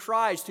sisters in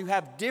Christ who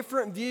have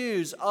different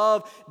views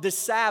of the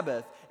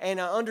Sabbath and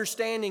an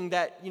understanding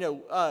that,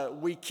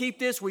 we keep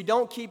this, we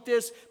don't keep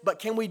this, but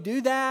can we do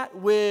that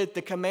with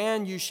the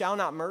command, you shall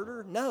not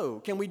murder? No.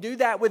 Can we do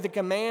that with the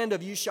command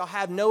of you shall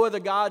have no other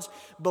gods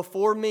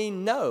before me?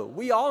 No.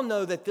 We all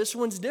know that this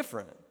one's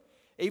different.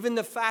 Even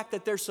the fact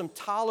that there's some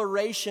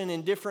toleration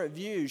in different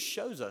views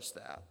shows us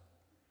that.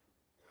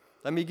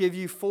 Let me give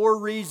you 4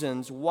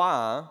 reasons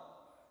why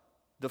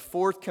the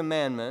fourth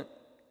commandment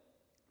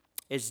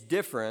is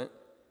different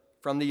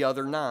from the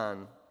other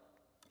 9.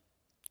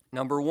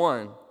 Number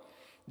 1,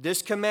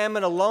 this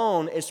commandment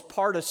alone is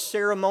part of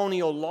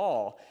ceremonial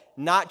law,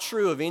 not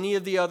true of any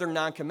of the other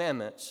 9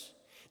 commandments.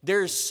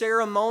 There is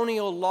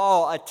ceremonial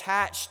law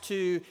attached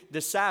to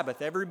the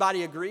Sabbath.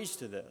 Everybody agrees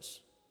to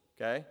this,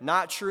 okay?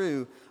 Not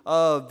true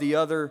of the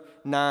other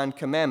 9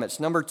 commandments.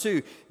 Number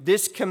 2,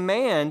 this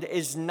command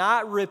is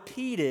not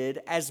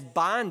repeated as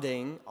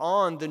binding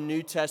on the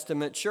New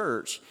Testament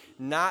church.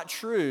 Not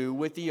true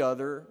with the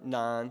other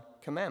 9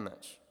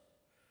 commandments.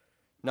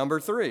 Number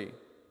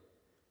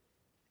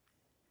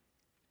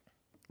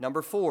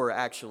 4,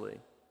 actually.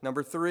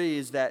 Number 3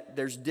 is that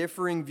there's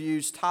differing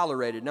views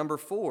tolerated. Number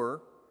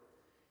 4,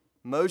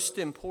 most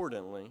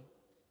importantly,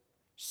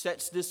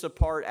 sets this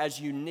apart as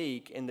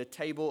unique in the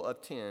table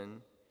of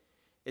 10,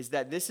 is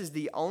that this is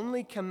the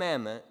only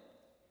commandment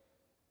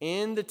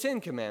in the 10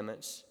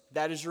 commandments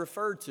that is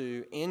referred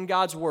to in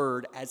God's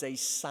word as a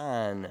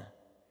sign.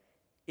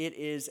 It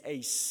is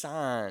a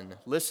sign.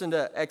 Listen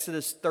to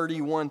Exodus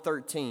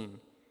 31:13.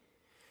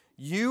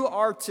 You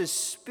are to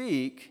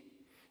speak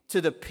to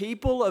the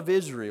people of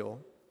Israel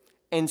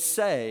and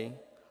say,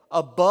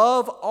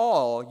 above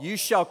all, you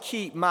shall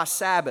keep my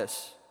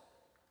Sabbaths.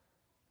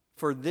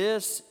 For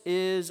this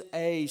is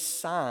a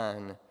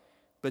sign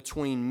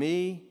between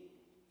me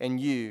and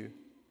you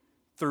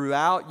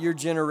throughout your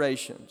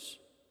generations,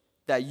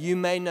 that you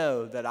may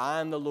know that I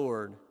am the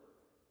Lord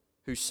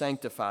who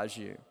sanctifies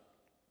you.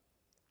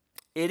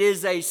 It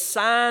is a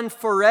sign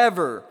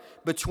forever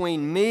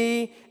between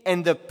me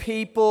and the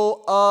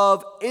people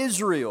of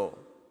Israel,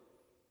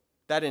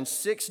 that in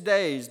 6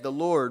 days the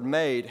Lord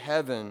made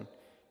heaven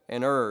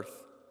and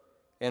earth,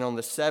 and on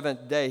the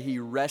seventh day he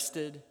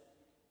rested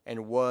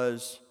and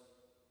was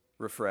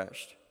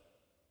refreshed.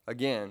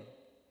 Again,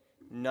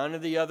 none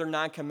of the other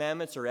 9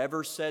 commandments are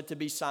ever said to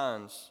be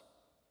signs.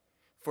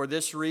 For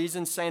this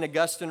reason, St.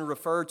 Augustine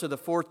referred to the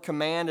 4th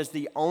command as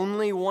the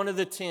only one of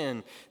the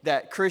 10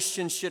 that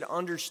Christians should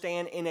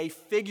understand in a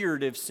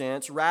figurative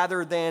sense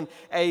rather than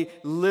a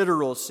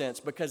literal sense,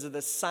 because of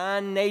the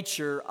sign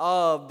nature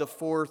of the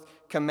 4th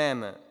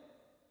commandment.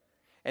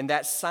 And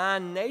that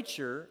sign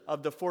nature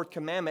of the 4th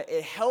commandment,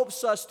 it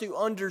helps us to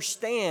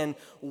understand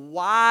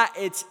why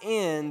it's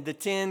in the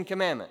 10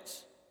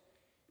 commandments.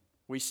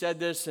 We said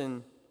this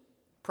in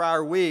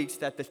prior weeks,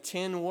 that the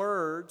 10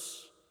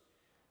 words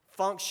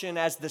function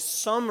as the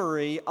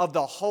summary of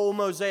the whole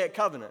Mosaic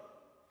covenant,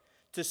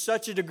 to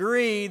such a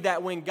degree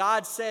that when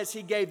God says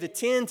he gave the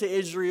 10 to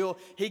Israel,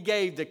 he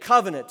gave the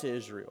covenant to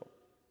Israel.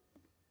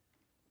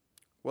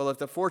 Well, if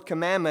the 4th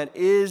commandment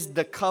is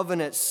the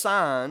covenant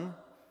sign,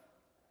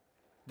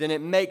 then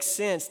it makes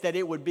sense that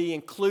it would be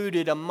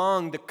included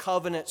among the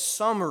covenant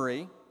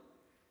summary,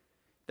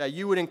 that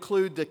you would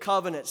include the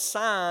covenant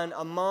sign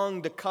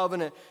among the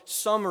covenant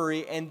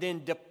summary and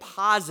then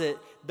deposit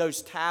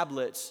those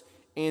tablets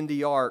in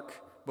the ark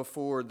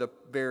before the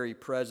very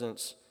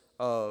presence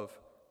of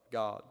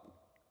God.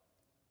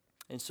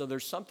 And so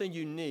there's something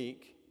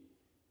unique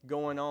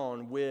going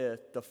on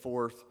with the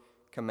 4th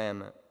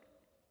commandment.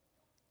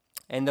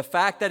 And the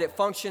fact that it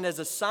functioned as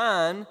a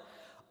sign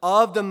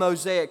of the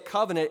Mosaic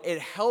covenant, it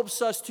helps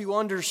us to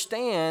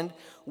understand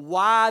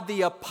why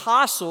the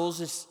apostles,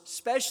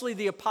 especially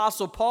the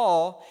Apostle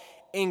Paul,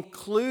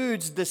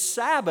 includes the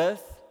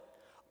Sabbath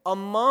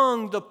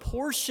among the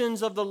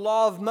portions of the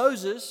law of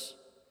Moses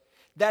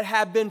that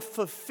have been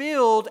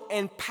fulfilled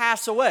and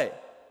pass away.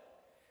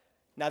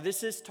 Now,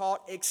 this is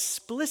taught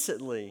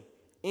explicitly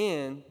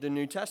in the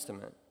New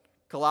Testament.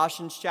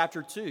 Colossians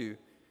chapter 2,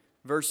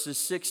 verses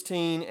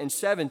 16 and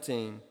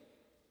 17,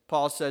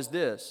 Paul says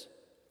this: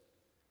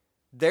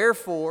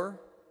 Therefore,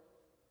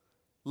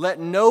 let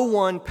no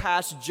one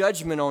pass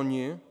judgment on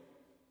you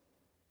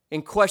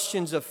in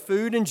questions of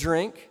food and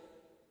drink,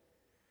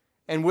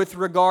 and with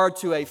regard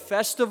to a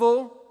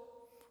festival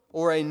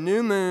or a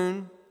new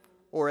moon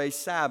or a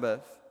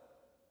Sabbath.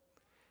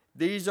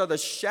 These are the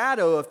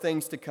shadow of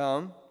things to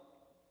come,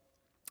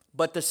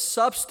 but the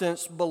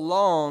substance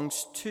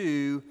belongs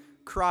to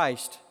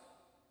Christ.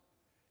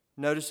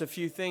 Notice a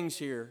few things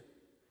here.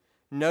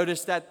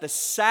 Notice that the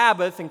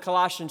Sabbath in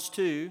Colossians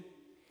 2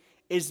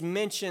 is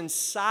mentioned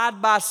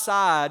side by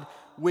side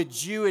with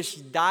Jewish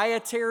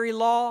dietary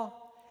law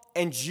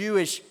and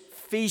Jewish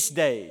feast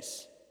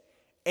days.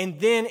 And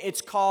then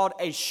it's called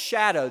a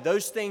shadow.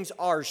 Those things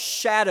are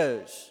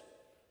shadows,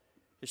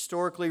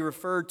 historically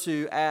referred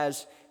to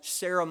as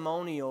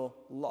ceremonial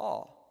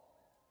law.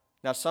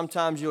 Now,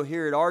 sometimes you'll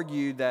hear it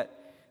argued that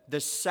the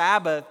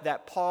Sabbath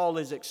that Paul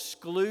is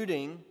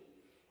excluding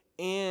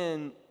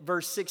in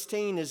verse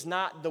 16 is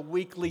not the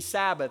weekly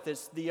Sabbath,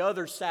 it's the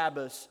other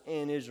Sabbaths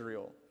in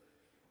Israel.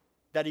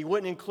 That he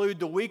wouldn't include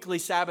the weekly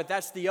Sabbath,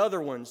 that's the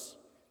other ones.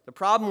 The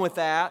problem with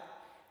that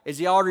is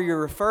he already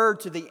referred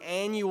to the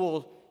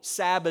annual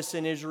Sabbaths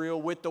in Israel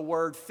with the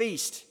word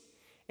feast.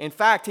 In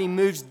fact, he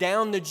moves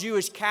down the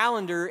Jewish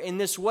calendar in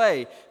this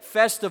way: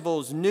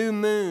 festivals, new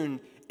moon,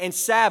 and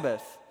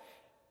Sabbath.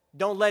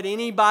 Don't let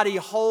anybody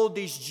hold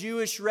these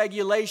Jewish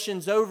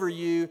regulations over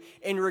you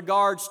in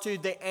regards to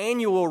the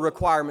annual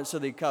requirements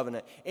of the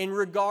covenant, in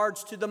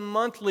regards to the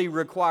monthly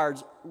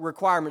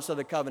requirements of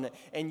the covenant,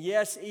 and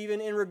yes,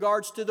 even in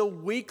regards to the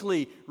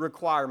weekly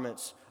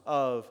requirements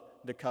of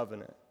the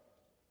covenant.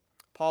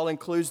 Paul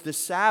includes the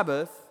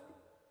Sabbath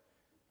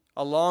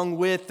along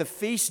with the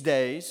feast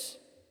days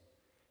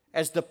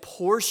as the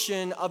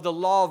portion of the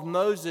law of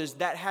Moses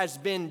that has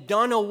been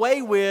done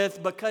away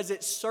with because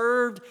it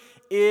served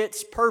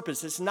its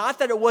purpose. It's not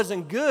that it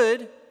wasn't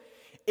good.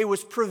 It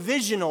was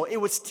provisional. It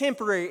was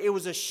temporary. It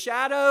was a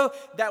shadow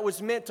that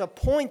was meant to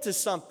point to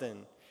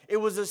something. It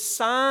was a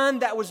sign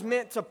that was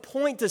meant to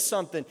point to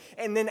something.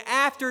 And then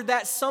after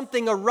that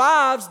something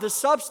arrives, the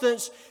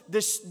substance,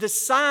 the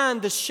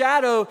sign, the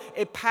shadow,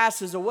 it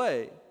passes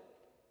away.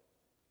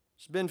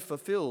 It's been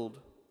fulfilled.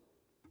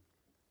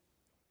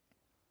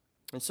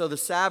 And so the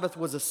Sabbath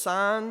was a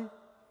sign,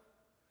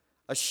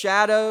 a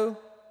shadow.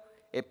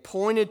 It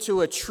pointed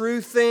to a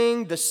true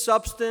thing, the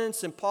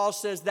substance, and Paul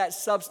says that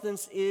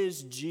substance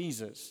is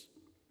Jesus.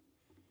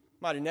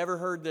 Might have never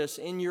heard this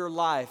in your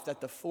life,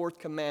 that the fourth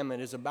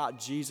commandment is about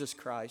Jesus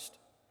Christ.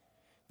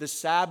 The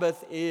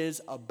Sabbath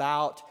is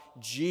about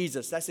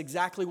Jesus. That's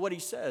exactly what he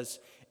says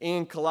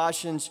in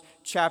Colossians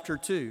chapter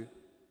 2.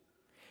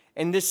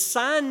 And this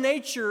sign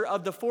nature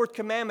of the fourth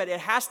commandment,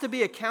 it has to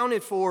be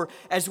accounted for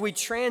as we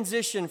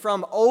transition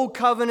from old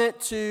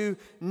covenant to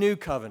new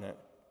covenant.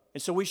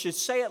 And so we should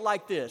say it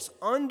like this: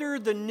 under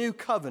the new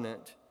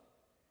covenant,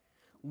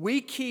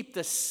 we keep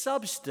the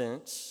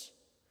substance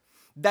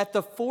that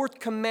the fourth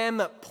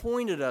commandment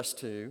pointed us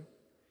to,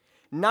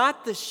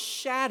 not the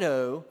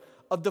shadow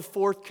of the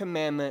fourth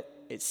commandment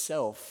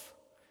itself.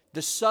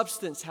 The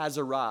substance has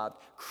arrived.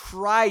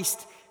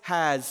 Christ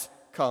has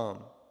come.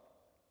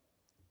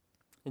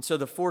 And so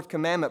the fourth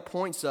commandment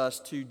points us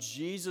to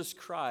Jesus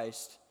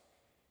Christ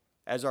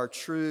as our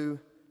true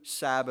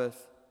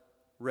Sabbath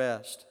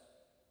rest.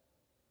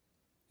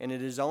 And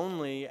it is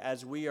only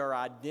as we are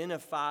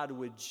identified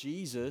with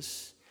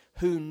Jesus,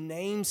 who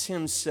names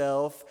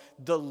himself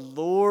the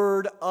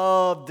Lord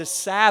of the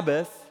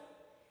Sabbath,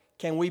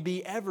 can we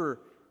be ever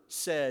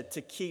said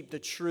to keep the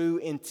true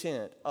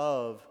intent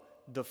of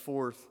the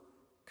fourth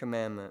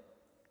commandment.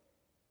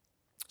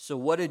 So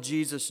what did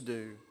Jesus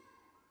do?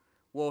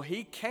 Well,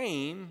 he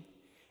came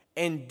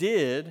and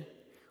did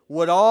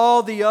what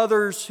all the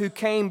others who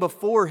came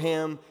before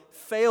him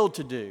failed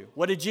to do.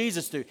 What did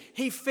Jesus do?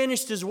 He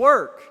finished his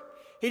work.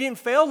 He didn't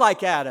fail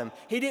like Adam.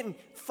 He didn't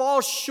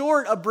fall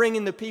short of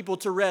bringing the people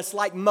to rest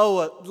like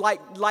Noah,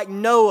 like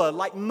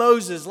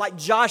Moses, like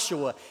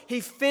Joshua.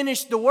 He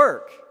finished the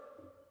work.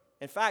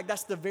 In fact,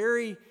 that's the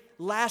very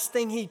last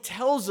thing he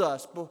tells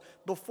us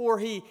before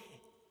he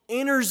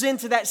enters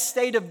into that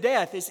state of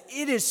death, is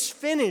it is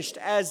finished,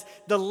 as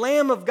the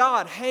Lamb of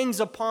God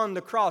hangs upon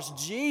the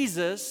cross.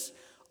 Jesus,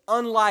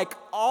 unlike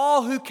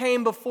all who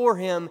came before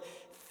him,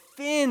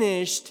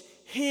 finished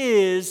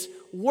his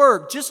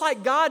work, just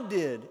like God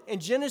did in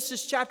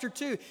Genesis chapter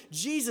 2.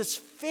 Jesus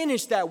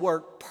finished that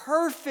work,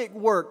 perfect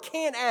work,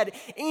 can't add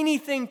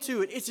anything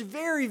to it. It's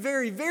very,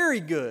 very, very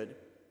good,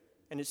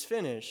 and it's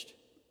finished.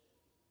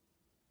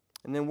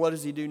 And then what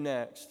does he do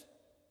next?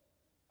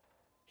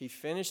 He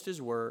finished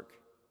his work,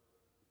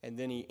 and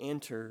then he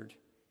entered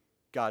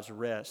God's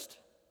rest.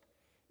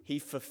 He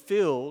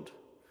fulfilled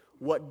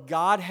what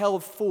God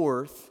held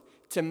forth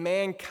to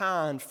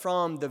mankind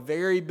from the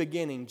very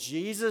beginning.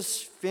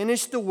 Jesus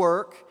finished the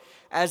work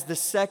as the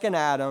second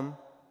Adam,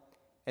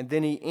 and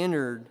then he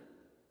entered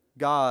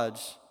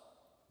God's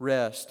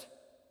rest.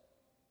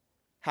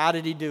 How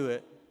did he do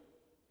it?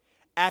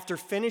 After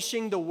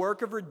finishing the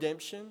work of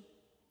redemption,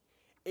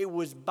 it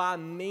was by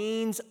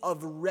means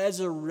of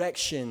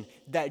resurrection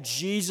that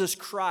Jesus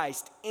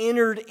Christ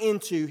entered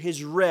into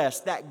his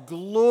rest, that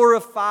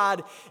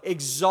glorified,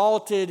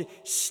 exalted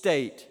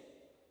state.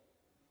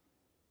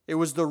 It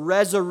was the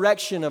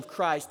resurrection of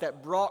Christ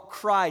that brought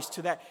Christ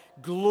to that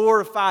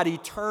glorified,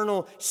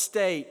 eternal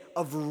state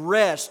of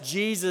rest.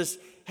 Jesus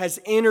has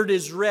entered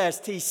his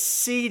rest. He's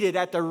seated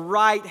at the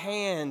right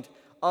hand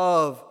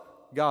of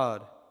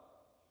God.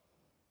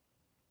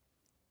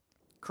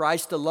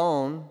 Christ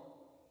alone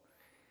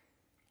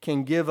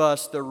can give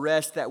us the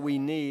rest that we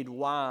need.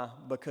 Why?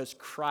 Because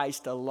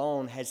Christ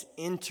alone has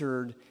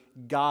entered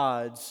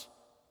God's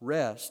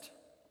rest.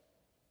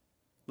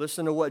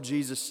 Listen to what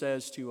Jesus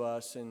says to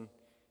us in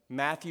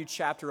Matthew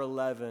chapter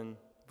 11,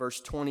 verse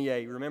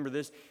 28. Remember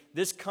this.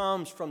 This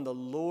comes from the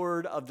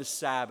Lord of the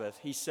Sabbath.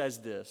 He says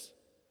this: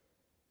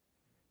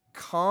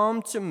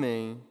 "Come to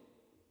me,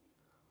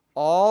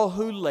 all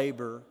who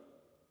labor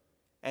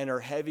and are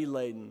heavy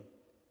laden,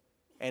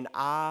 and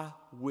I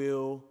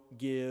will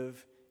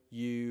give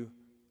you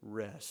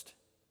rest."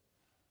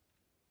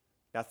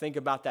 Now think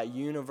about that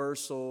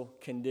universal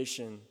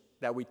condition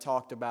that we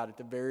talked about at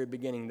the very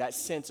beginning, that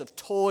sense of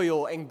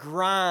toil and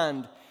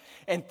grind,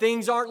 and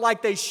things aren't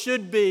like they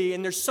should be,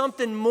 and there's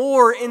something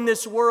more in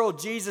this world.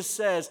 Jesus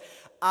says,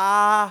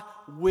 I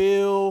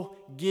will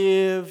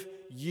give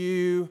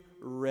you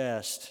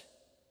rest.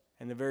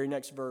 And the very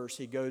next verse,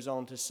 he goes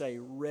on to say,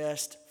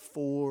 rest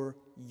for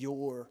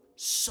your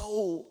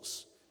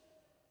souls.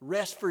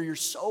 Rest for your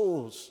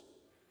souls.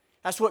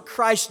 That's what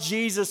Christ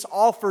Jesus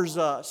offers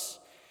us,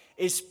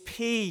 is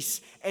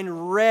peace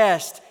and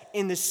rest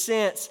in the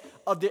sense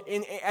of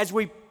as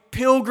we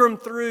pilgrim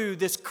through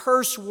this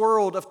cursed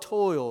world of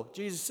toil.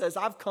 Jesus says,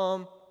 I've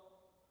come.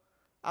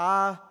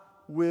 I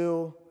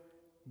will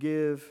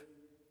give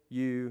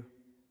you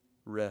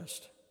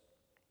rest.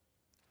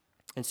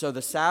 And so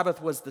the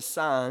Sabbath was the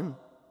sign,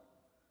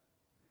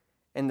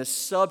 and the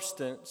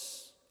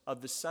substance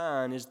of the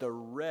sign is the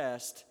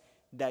rest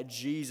that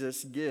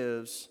Jesus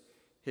gives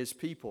his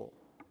people.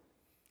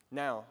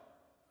 Now,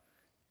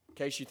 in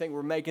case you think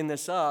we're making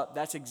this up,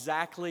 that's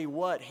exactly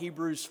what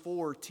Hebrews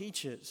 4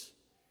 teaches.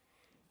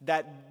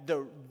 That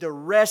the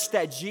rest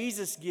that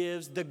Jesus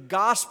gives, the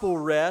gospel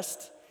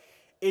rest,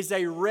 is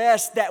a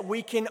rest that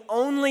we can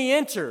only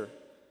enter,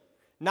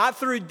 not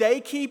through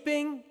day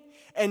keeping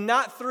and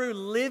not through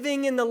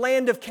living in the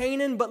land of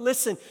Canaan, but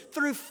listen,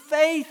 through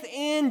faith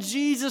in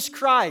Jesus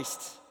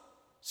Christ.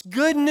 It's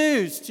good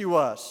news to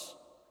us.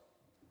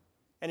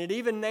 And it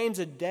even names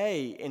a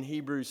day in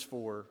Hebrews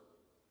 4.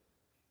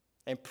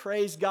 And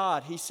praise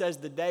God, he says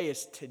the day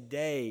is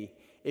today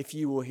if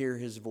you will hear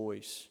his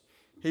voice.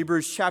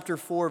 Hebrews chapter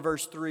 4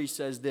 verse 3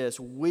 says this,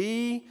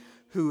 we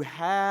who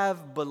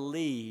have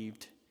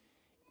believed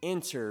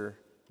enter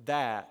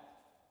that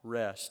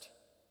rest.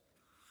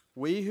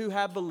 We who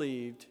have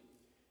believed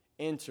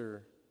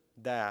enter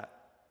that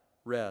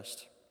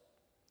rest.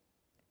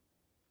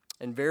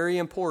 And very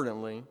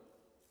importantly,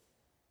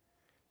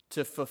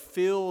 to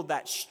fulfill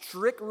that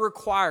strict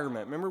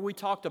requirement, remember we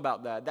talked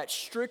about that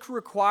strict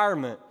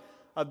requirement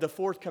of the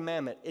fourth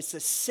commandment, it's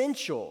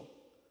essential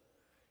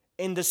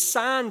in the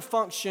sign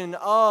function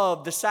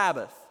of the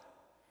Sabbath,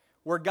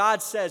 where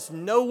God says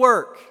no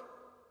work.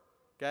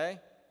 Okay?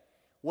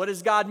 What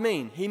does God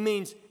mean? He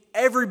means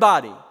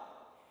everybody.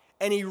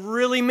 And he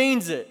really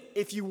means it.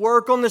 If you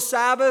work on the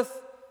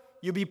Sabbath,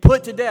 you'll be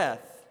put to death.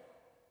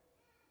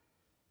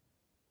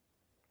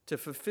 To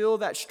fulfill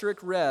that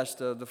strict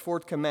rest of the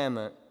fourth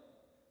commandment,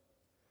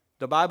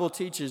 the Bible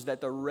teaches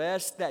that the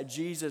rest that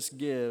Jesus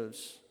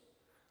gives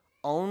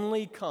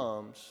only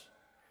comes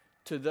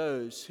to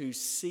those who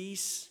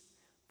cease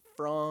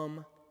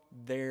from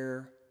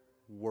their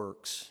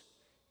works.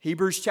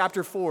 Hebrews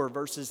chapter 4,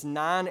 verses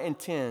 9 and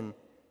 10.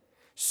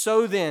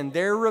 So then,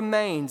 there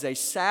remains a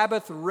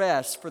Sabbath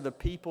rest for the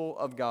people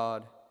of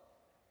God.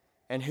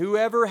 And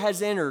whoever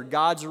has entered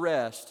God's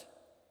rest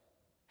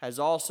has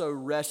also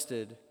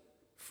rested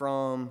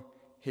from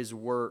his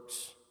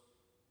works,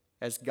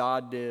 as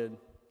God did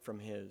from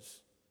his.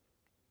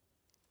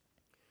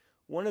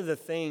 One of the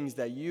things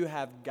that you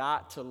have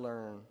got to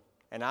learn,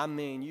 and I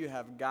mean you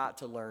have got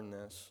to learn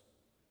this,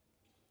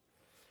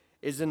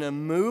 is an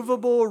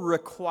immovable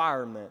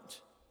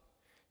requirement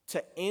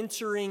to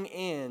entering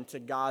into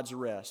God's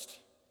rest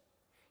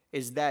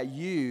is that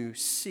you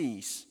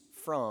cease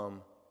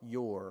from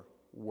your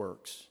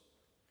works.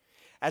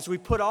 As we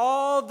put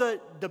all the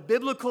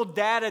biblical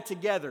data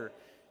together,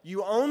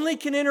 you only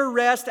can enter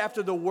rest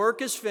after the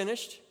work is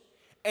finished,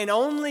 and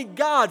only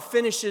God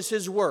finishes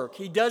his work.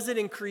 He does it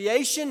in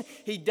creation.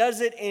 He does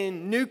it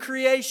in new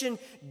creation.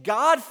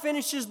 God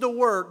finishes the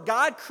work.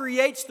 God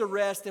creates the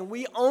rest, and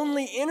we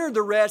only enter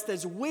the rest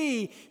as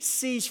we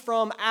cease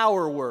from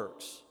our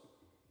works.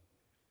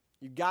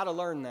 You've got to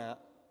learn that.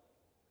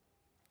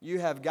 You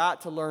have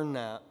got to learn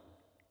that.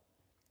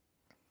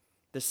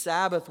 The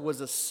Sabbath was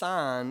a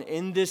sign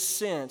in this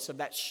sense of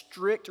that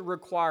strict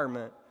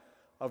requirement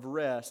of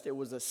rest. It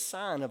was a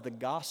sign of the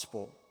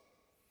gospel.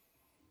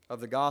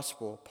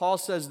 Paul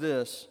says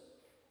this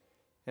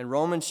in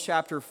Romans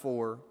chapter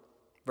 4,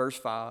 verse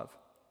 5.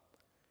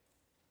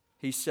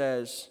 He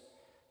says,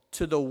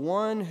 to the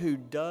one who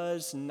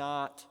does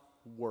not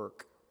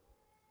work.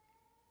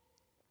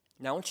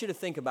 Now I want you to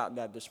think about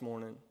that this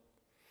morning.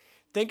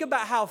 Think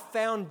about how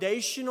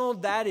foundational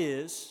that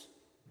is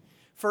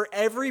for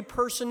every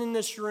person in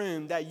this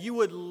room, that you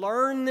would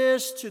learn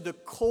this to the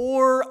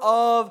core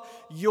of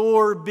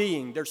your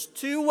being. There's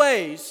two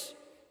ways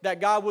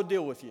that God will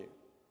deal with you.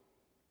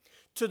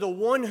 To the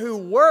one who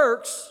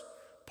works,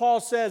 Paul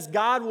says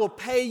God will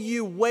pay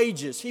you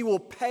wages. He will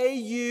pay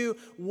you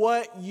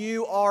what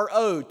you are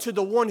owed. To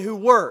the one who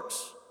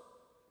works.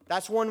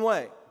 That's one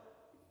way.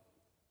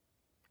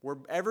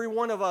 Every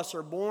one of us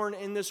are born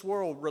in this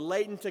world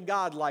relating to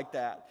God like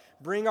that.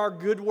 Bring our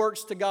good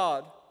works to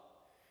God.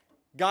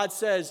 God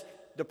says,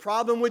 the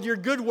problem with your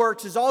good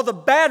works is all the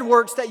bad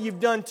works that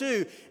you've done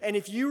too. And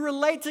if you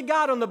relate to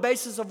God on the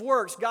basis of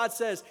works, God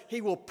says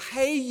he will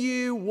pay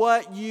you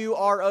what you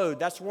are owed.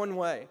 That's one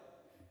way.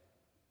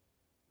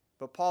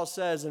 But Paul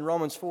says in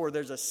Romans 4,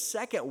 there's a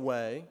second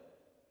way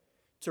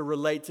to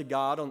relate to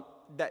God,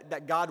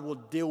 that God will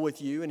deal with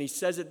you. And he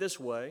says it this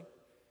way,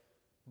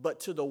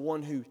 but to the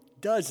one who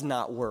does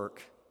not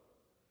work.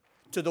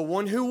 To the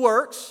one who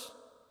works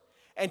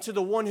and to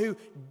the one who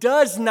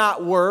does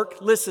not work,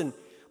 listen,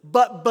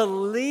 but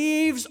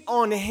believes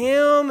on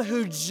him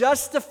who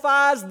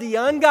justifies the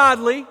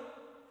ungodly,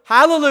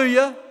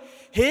 hallelujah,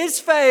 his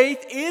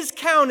faith is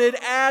counted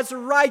as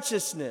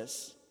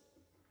righteousness.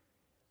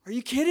 Are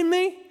you kidding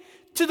me?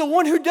 To the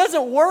one who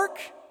doesn't work,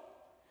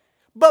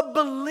 but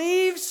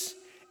believes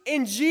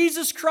in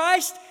Jesus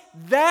Christ,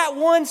 that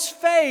one's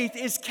faith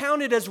is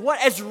counted as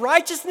what? As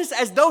righteousness,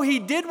 as though he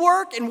did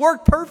work and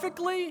worked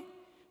perfectly?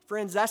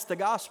 Friends, that's the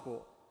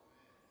gospel.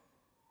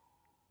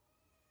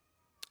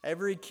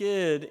 Every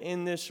kid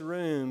in this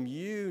room,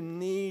 you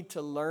need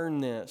to learn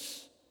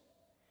this.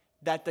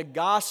 That the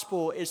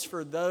gospel is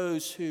for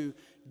those who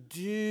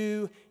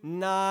do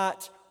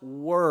not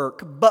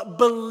work, but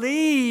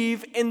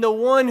believe in the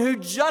one who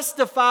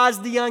justifies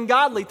the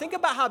ungodly. Think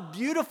about how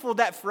beautiful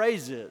that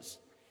phrase is.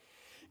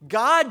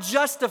 God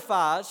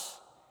justifies,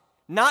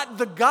 not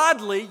the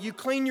godly. You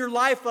clean your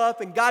life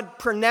up and God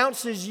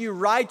pronounces you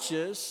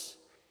righteous.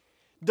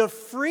 The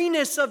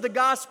freeness of the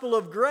gospel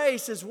of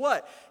grace is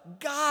what?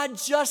 God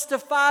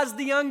justifies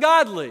the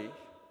ungodly.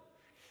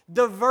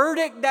 The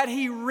verdict that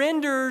he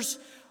renders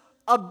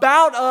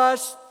about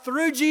us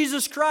through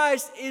Jesus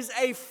Christ is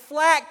a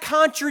flat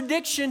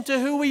contradiction to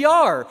who we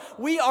are.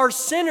 We are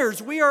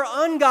sinners. We are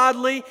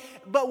ungodly.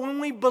 But when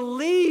we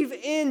believe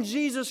in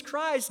Jesus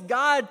Christ,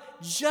 God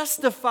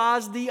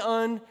justifies the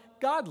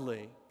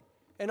ungodly.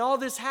 And all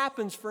this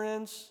happens,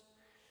 friends,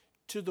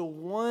 to the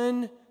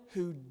one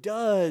who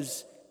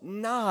does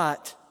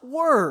not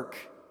work.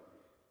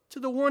 To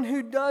the one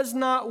who does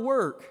not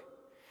work.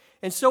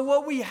 And so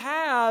what we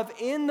have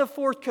in the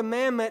fourth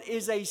commandment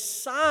is a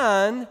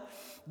sign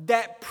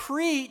that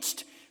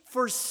preached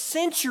for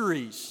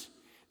centuries.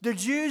 The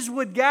Jews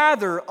would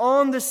gather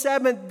on the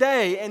seventh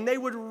day and they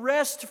would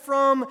rest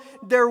from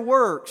their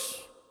works.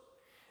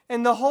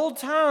 And the whole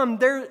time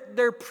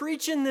they're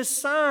preaching this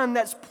sign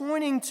that's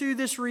pointing to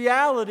this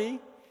reality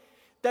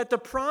that the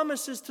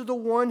promise is to the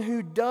one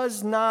who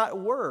does not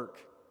work,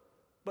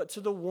 but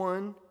to the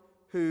one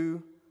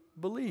who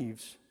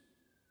believes.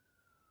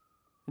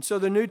 And so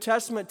the New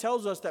Testament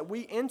tells us that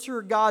we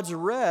enter God's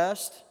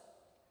rest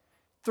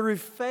through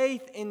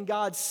faith in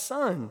God's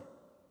Son,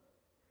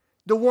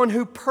 the one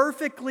who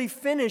perfectly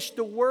finished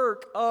the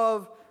work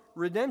of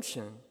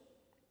redemption.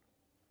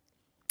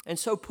 And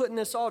so putting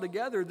this all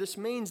together, this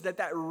means that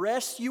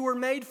rest you were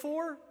made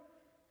for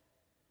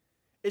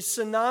is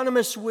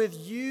synonymous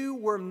with you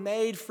were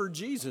made for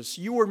Jesus.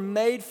 You were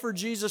made for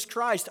Jesus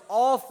Christ.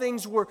 All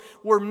things were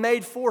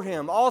made for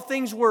Him. All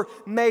things were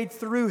made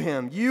through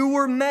Him. You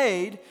were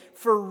made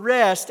for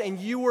rest and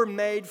you were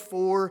made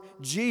for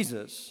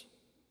Jesus.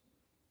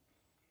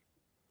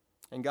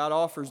 And God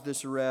offers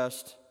this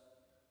rest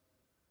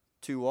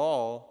to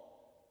all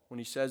when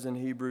He says in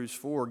Hebrews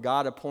 4,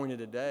 God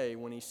appointed a day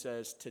when He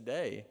says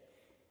today.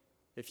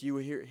 If you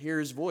hear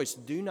His voice,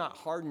 do not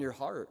harden your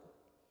heart.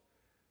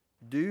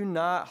 Do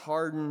not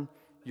harden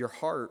your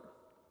heart.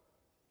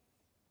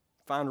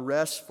 Find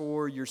rest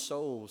for your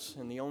souls.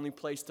 And the only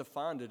place to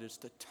find it is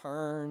to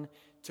turn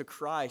to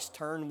Christ.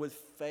 Turn with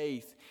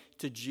faith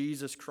to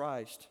Jesus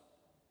Christ.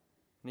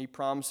 And He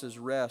promises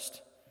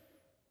rest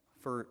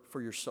for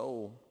your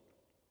soul.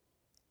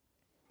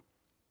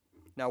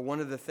 Now,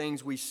 one of the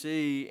things we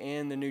see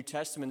in the New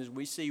Testament is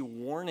we see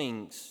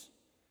warnings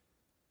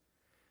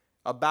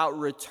about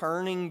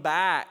returning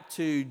back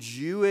to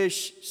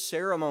Jewish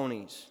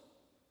ceremonies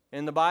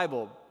in the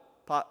Bible.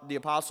 The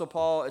Apostle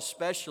Paul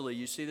especially.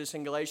 You see this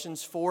in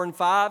Galatians 4 and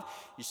 5.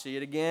 You see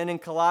it again in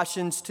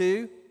Colossians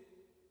 2.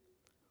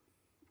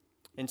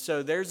 And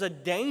so there's a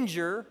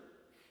danger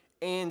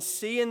in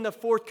seeing the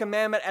fourth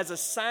commandment as a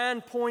sign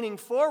pointing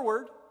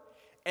forward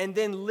and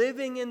then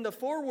living in the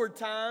forward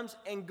times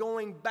and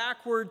going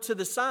backward to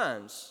the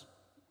signs.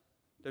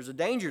 There's a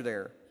danger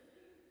there.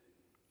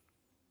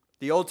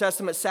 The Old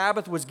Testament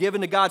Sabbath was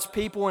given to God's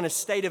people in a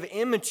state of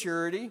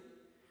immaturity,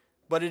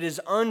 but it is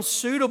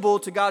unsuitable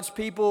to God's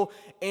people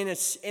in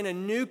a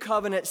new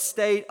covenant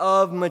state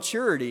of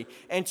maturity.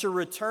 And to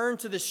return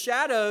to the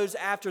shadows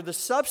after the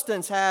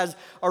substance has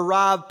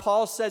arrived,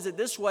 Paul says it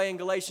this way in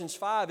Galatians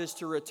 5, is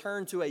to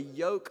return to a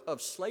yoke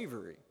of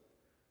slavery.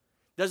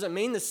 Doesn't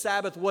mean the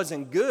Sabbath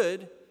wasn't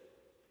good.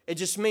 It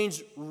just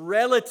means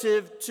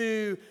relative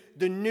to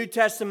the New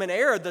Testament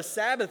era, the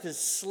Sabbath is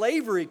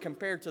slavery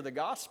compared to the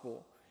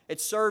gospel. It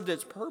served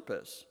its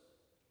purpose.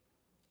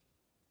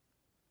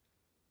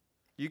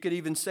 You could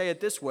even say it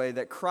this way,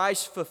 that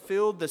Christ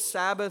fulfilled the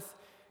Sabbath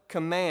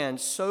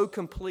command so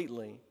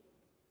completely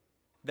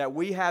that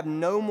we have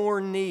no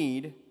more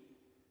need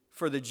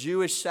for the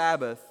Jewish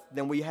Sabbath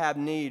than we have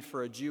need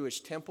for a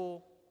Jewish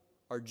temple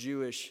or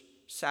Jewish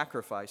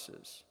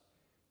sacrifices.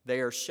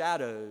 They are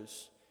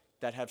shadows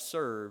that have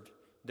served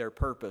their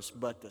purpose,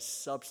 but the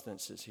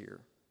substance is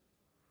here.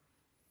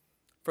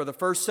 For the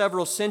first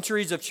several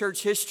centuries of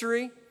church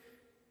history,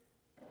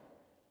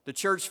 the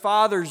church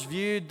fathers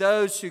viewed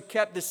those who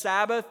kept the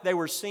Sabbath, they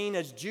were seen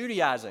as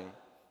Judaizing,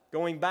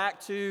 going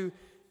back to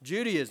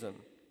Judaism.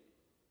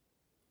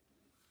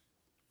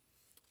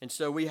 And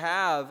so we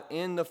have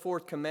in the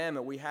fourth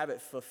commandment, we have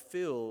it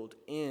fulfilled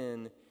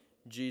in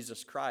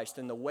Jesus Christ.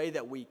 And the way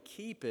that we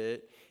keep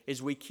it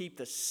is we keep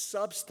the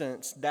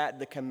substance that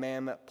the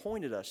commandment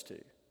pointed us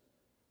to.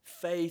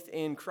 Faith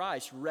in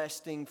Christ,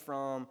 resting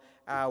from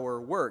our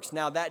works.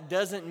 Now that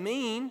doesn't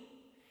mean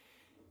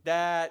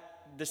that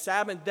the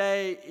Sabbath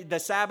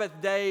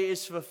day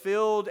is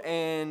fulfilled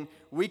and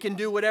we can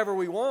do whatever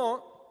we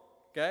want.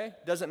 Okay?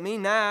 Doesn't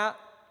mean that.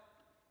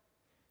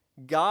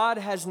 God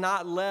has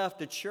not left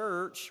the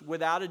church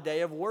without a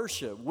day of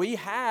worship. We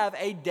have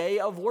a day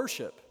of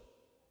worship.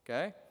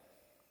 Okay?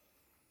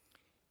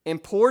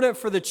 Important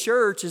for the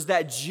church is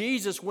that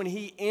Jesus, when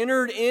He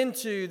entered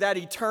into that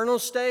eternal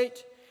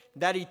state,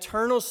 that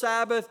eternal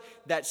Sabbath,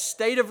 that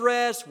state of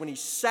rest, when He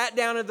sat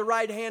down at the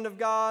right hand of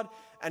God,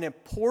 an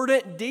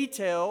important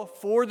detail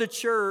for the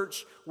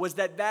church was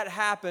that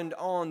happened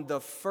on the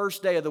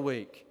first day of the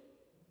week.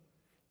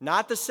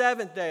 Not the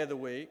seventh day of the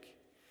week,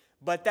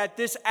 but that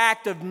this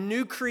act of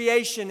new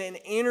creation and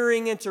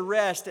entering into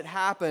rest, it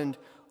happened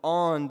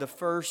on the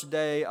first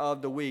day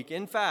of the week.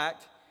 In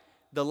fact,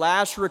 the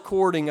last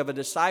recording of a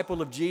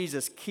disciple of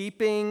Jesus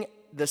keeping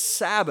the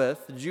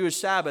Sabbath, the Jewish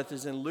Sabbath,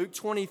 is in Luke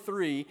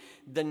 23,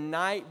 the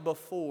night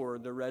before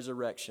the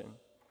resurrection.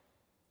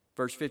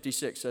 Verse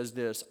 56 says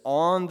this,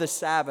 on the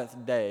Sabbath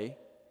day,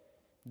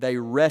 they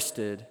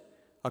rested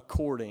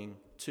according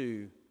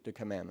to the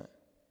commandment.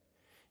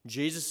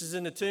 Jesus is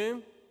in the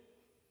tomb.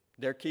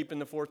 They're keeping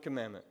the fourth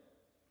commandment.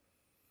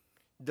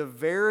 The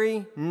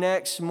very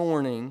next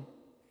morning,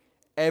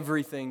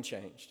 everything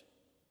changed.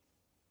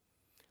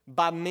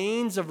 By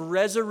means of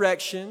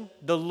resurrection,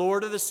 the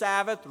Lord of the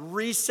Sabbath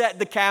reset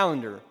the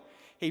calendar.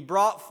 He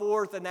brought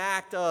forth an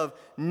act of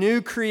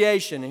new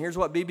creation. And here's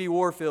what B.B.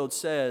 Warfield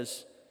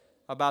says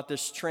about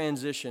this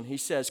transition. He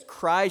says,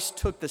 Christ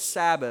took the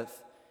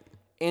Sabbath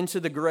into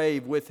the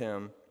grave with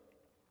him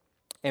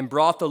and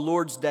brought the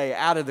Lord's day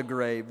out of the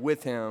grave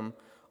with him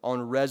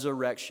on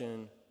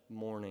resurrection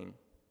morning.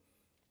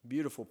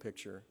 Beautiful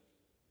picture.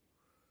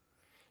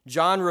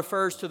 John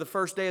refers to the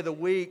first day of the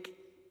week,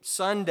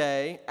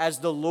 Sunday, as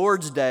the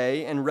Lord's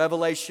Day in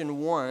Revelation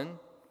 1,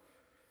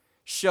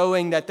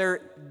 showing that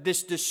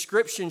this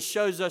description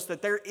shows us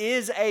that there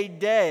is a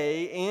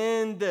day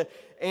in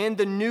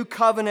the New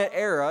Covenant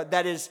era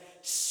that is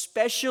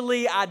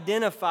specially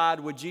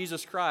identified with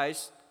Jesus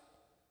Christ.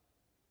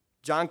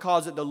 John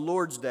calls it the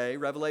Lord's Day,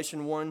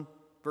 Revelation 1,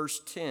 verse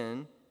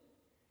 10.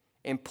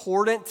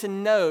 Important to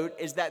note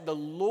is that the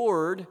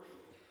Lord,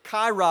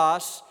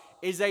 Kairos,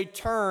 is a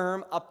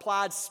term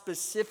applied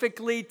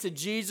specifically to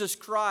Jesus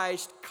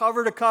Christ,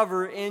 cover to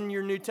cover in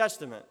your New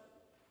Testament.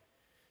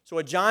 So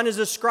what John is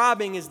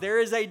describing is there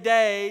is a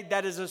day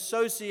that is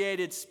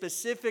associated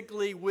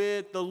specifically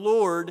with the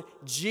Lord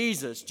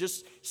Jesus.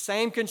 Just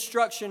same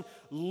construction,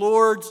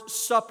 Lord's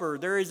Supper.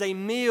 There is a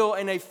meal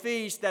and a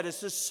feast that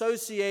is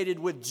associated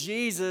with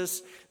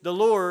Jesus, the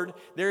Lord.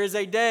 There is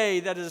a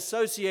day that is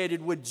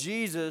associated with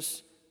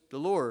Jesus, the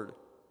Lord.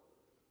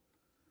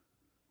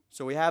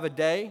 So we have a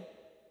day.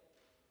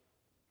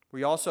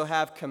 We also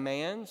have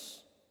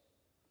commands.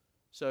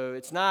 So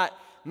it's not,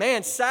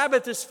 man,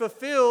 Sabbath is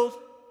fulfilled.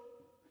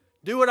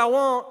 Do what I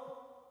want,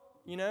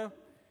 you know.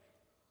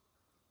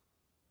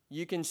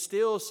 You can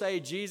still say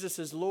Jesus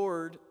is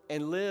Lord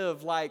and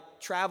live like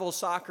travel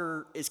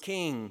soccer is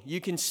king.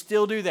 You can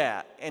still do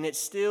that, and it's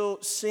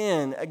still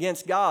sin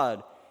against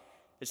God.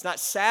 It's not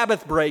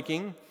Sabbath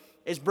breaking,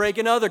 it's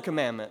breaking other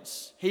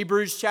commandments.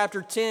 Hebrews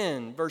chapter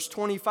 10, verse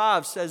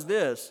 25 says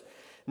this,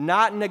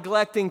 not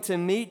neglecting to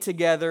meet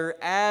together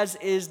as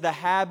is the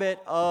habit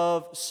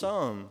of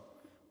some.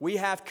 We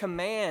have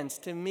commands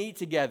to meet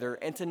together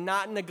and to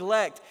not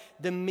neglect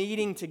the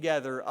meeting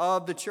together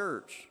of the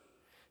church.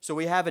 So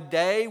we have a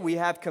day, we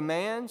have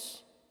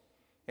commands,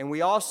 and we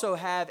also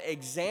have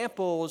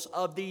examples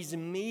of these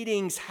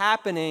meetings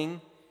happening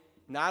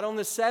not on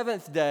the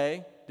seventh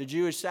day, the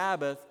Jewish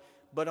Sabbath,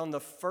 but on the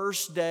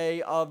first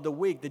day of the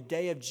week, the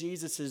day of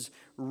Jesus'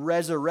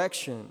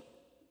 resurrection.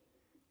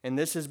 And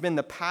this has been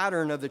the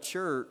pattern of the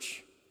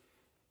church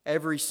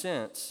ever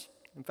since.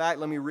 In fact,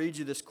 let me read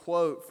you this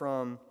quote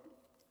from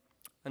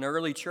an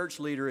early church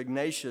leader,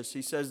 Ignatius.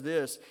 He says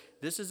this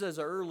is as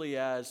early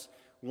as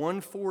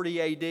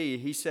 140 AD.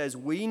 He says,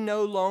 we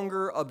no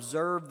longer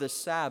observe the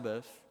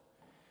Sabbath,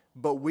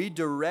 but we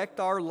direct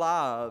our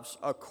lives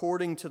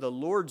according to the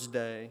Lord's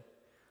day,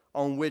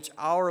 on which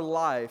our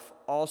life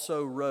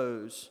also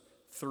rose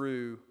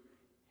through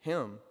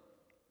him.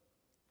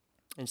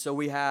 And so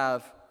we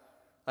have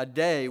a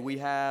day, we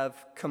have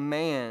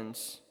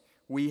commands,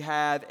 we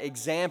have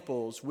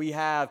examples, we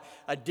have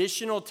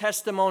additional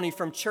testimony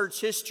from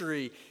church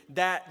history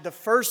that the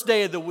first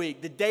day of the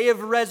week, the day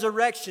of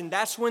resurrection,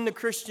 that's when the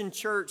Christian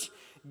church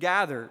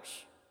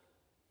gathers.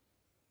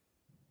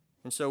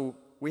 And so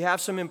we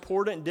have some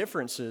important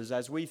differences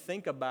as we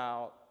think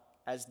about,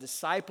 as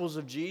disciples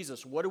of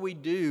Jesus, what do we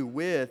do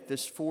with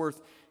this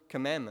fourth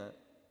commandment?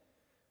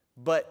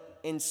 But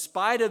in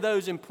spite of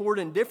those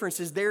important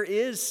differences, there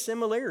is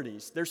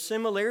similarities. There's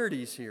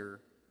similarities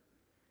here.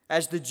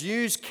 As the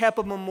Jews kept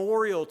a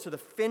memorial to the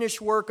finished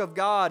work of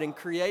God in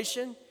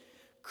creation,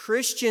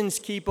 Christians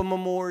keep a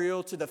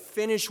memorial to the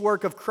finished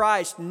work of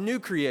Christ, new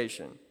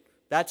creation.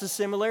 That's a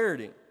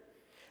similarity.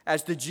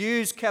 As the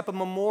Jews kept a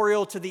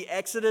memorial to the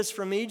Exodus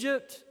from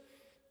Egypt,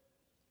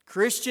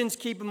 Christians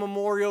keep a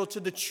memorial to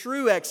the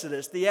true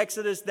Exodus, the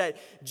Exodus that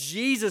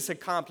Jesus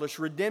accomplished,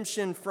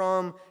 redemption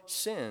from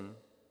sin.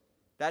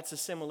 That's a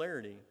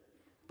similarity.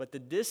 But the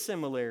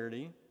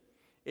dissimilarity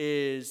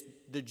is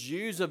the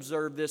Jews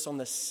observe this on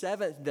the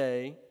seventh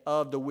day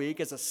of the week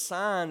as a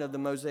sign of the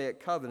Mosaic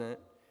covenant,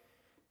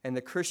 and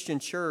the Christian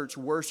church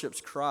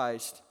worships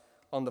Christ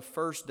on the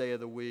first day of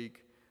the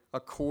week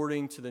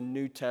according to the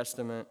New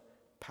Testament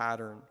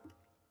pattern.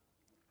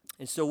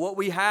 And so what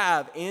we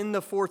have in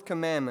the fourth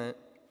commandment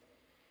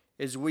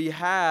is we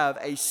have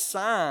a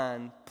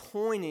sign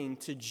pointing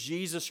to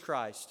Jesus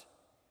Christ.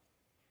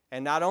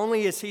 And not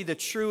only is he the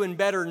true and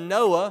better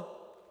Noah,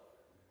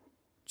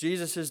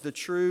 Jesus is the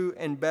true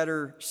and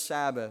better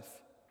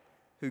Sabbath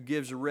who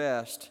gives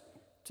rest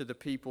to the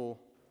people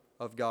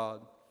of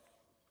God.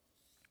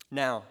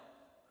 Now,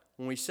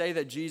 when we say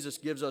that Jesus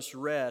gives us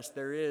rest,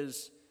 there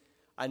is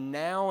a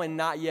now and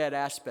not yet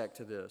aspect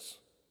to this.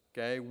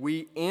 Okay?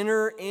 We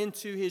enter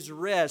into his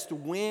rest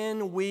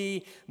when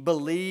we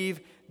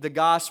believe the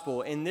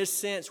gospel. In this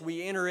sense,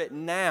 we enter it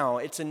now.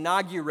 It's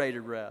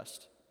inaugurated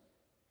rest.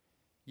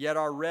 Yet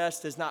our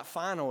rest is not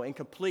final and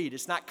complete.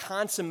 It's not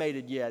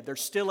consummated yet.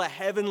 There's still a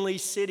heavenly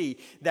city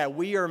that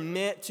we are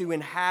meant to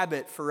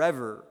inhabit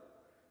forever.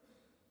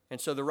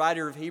 And so the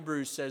writer of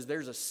Hebrews says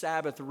there's a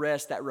Sabbath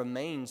rest that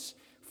remains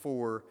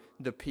for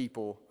the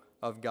people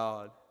of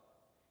God.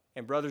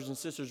 And brothers and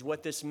sisters,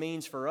 what this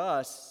means for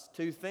us,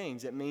 two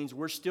things. It means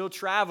we're still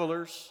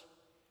travelers.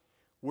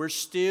 We're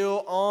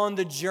still on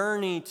the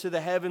journey to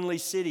the heavenly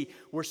city.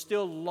 We're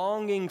still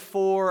longing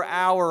for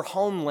our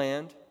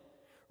homeland,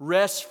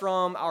 rest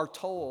from our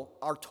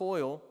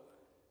toil.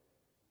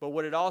 But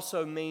what it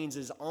also means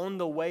is on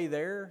the way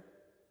there,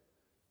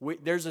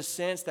 there's a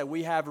sense that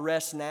we have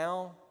rest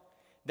now,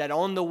 that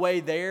on the way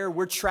there,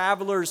 we're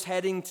travelers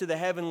heading to the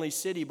heavenly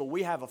city, but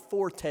we have a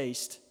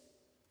foretaste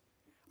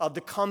of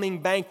the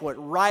coming banquet.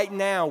 Right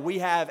now, we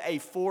have a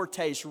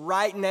foretaste.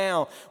 Right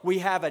now, we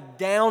have a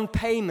down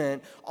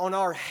payment on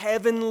our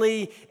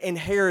heavenly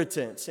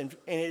inheritance. And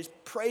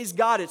praise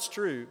God, it's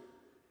true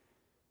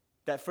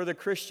that for the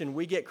Christian,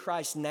 we get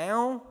Christ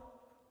now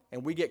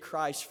and we get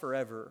Christ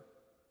forever,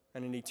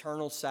 and an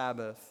eternal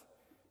Sabbath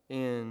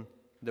in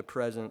the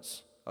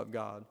presence of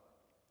God.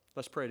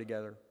 Let's pray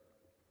together.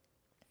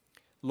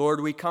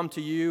 Lord, we come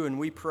to you and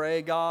we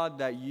pray, God,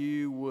 that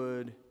you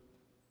would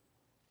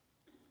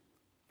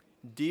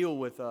deal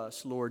with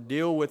us, Lord.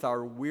 Deal with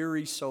our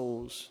weary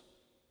souls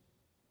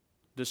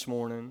this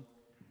morning.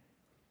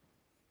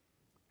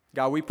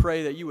 God, we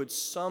pray that you would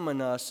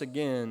summon us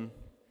again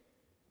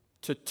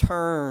to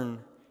turn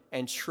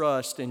and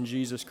trust in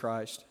Jesus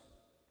Christ.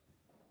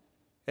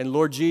 And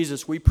Lord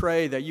Jesus, we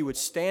pray that you would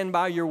stand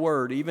by your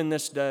word even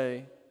this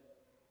day,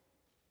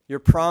 your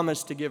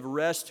promise to give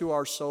rest to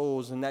our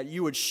souls, and that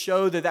you would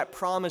show that that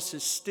promise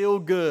is still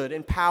good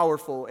and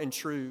powerful and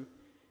true,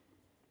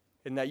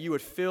 and that you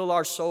would fill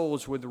our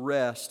souls with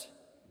rest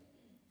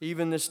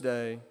even this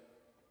day,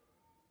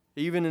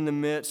 even in the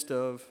midst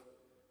of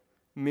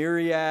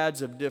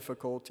myriads of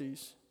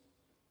difficulties.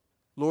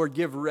 Lord,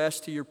 give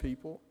rest to your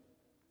people.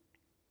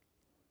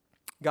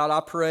 God, I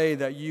pray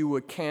that you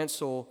would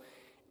cancel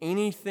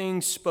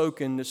anything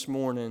spoken this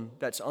morning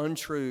that's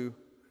untrue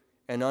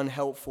and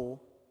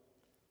unhelpful.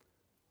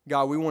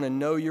 God, we want to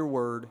know your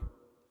word.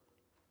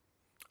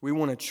 We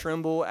want to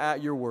tremble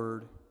at your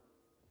word.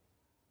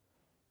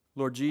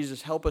 Lord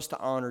Jesus, help us to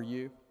honor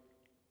you.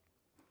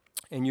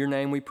 In your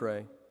name we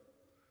pray.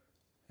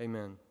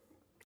 Amen.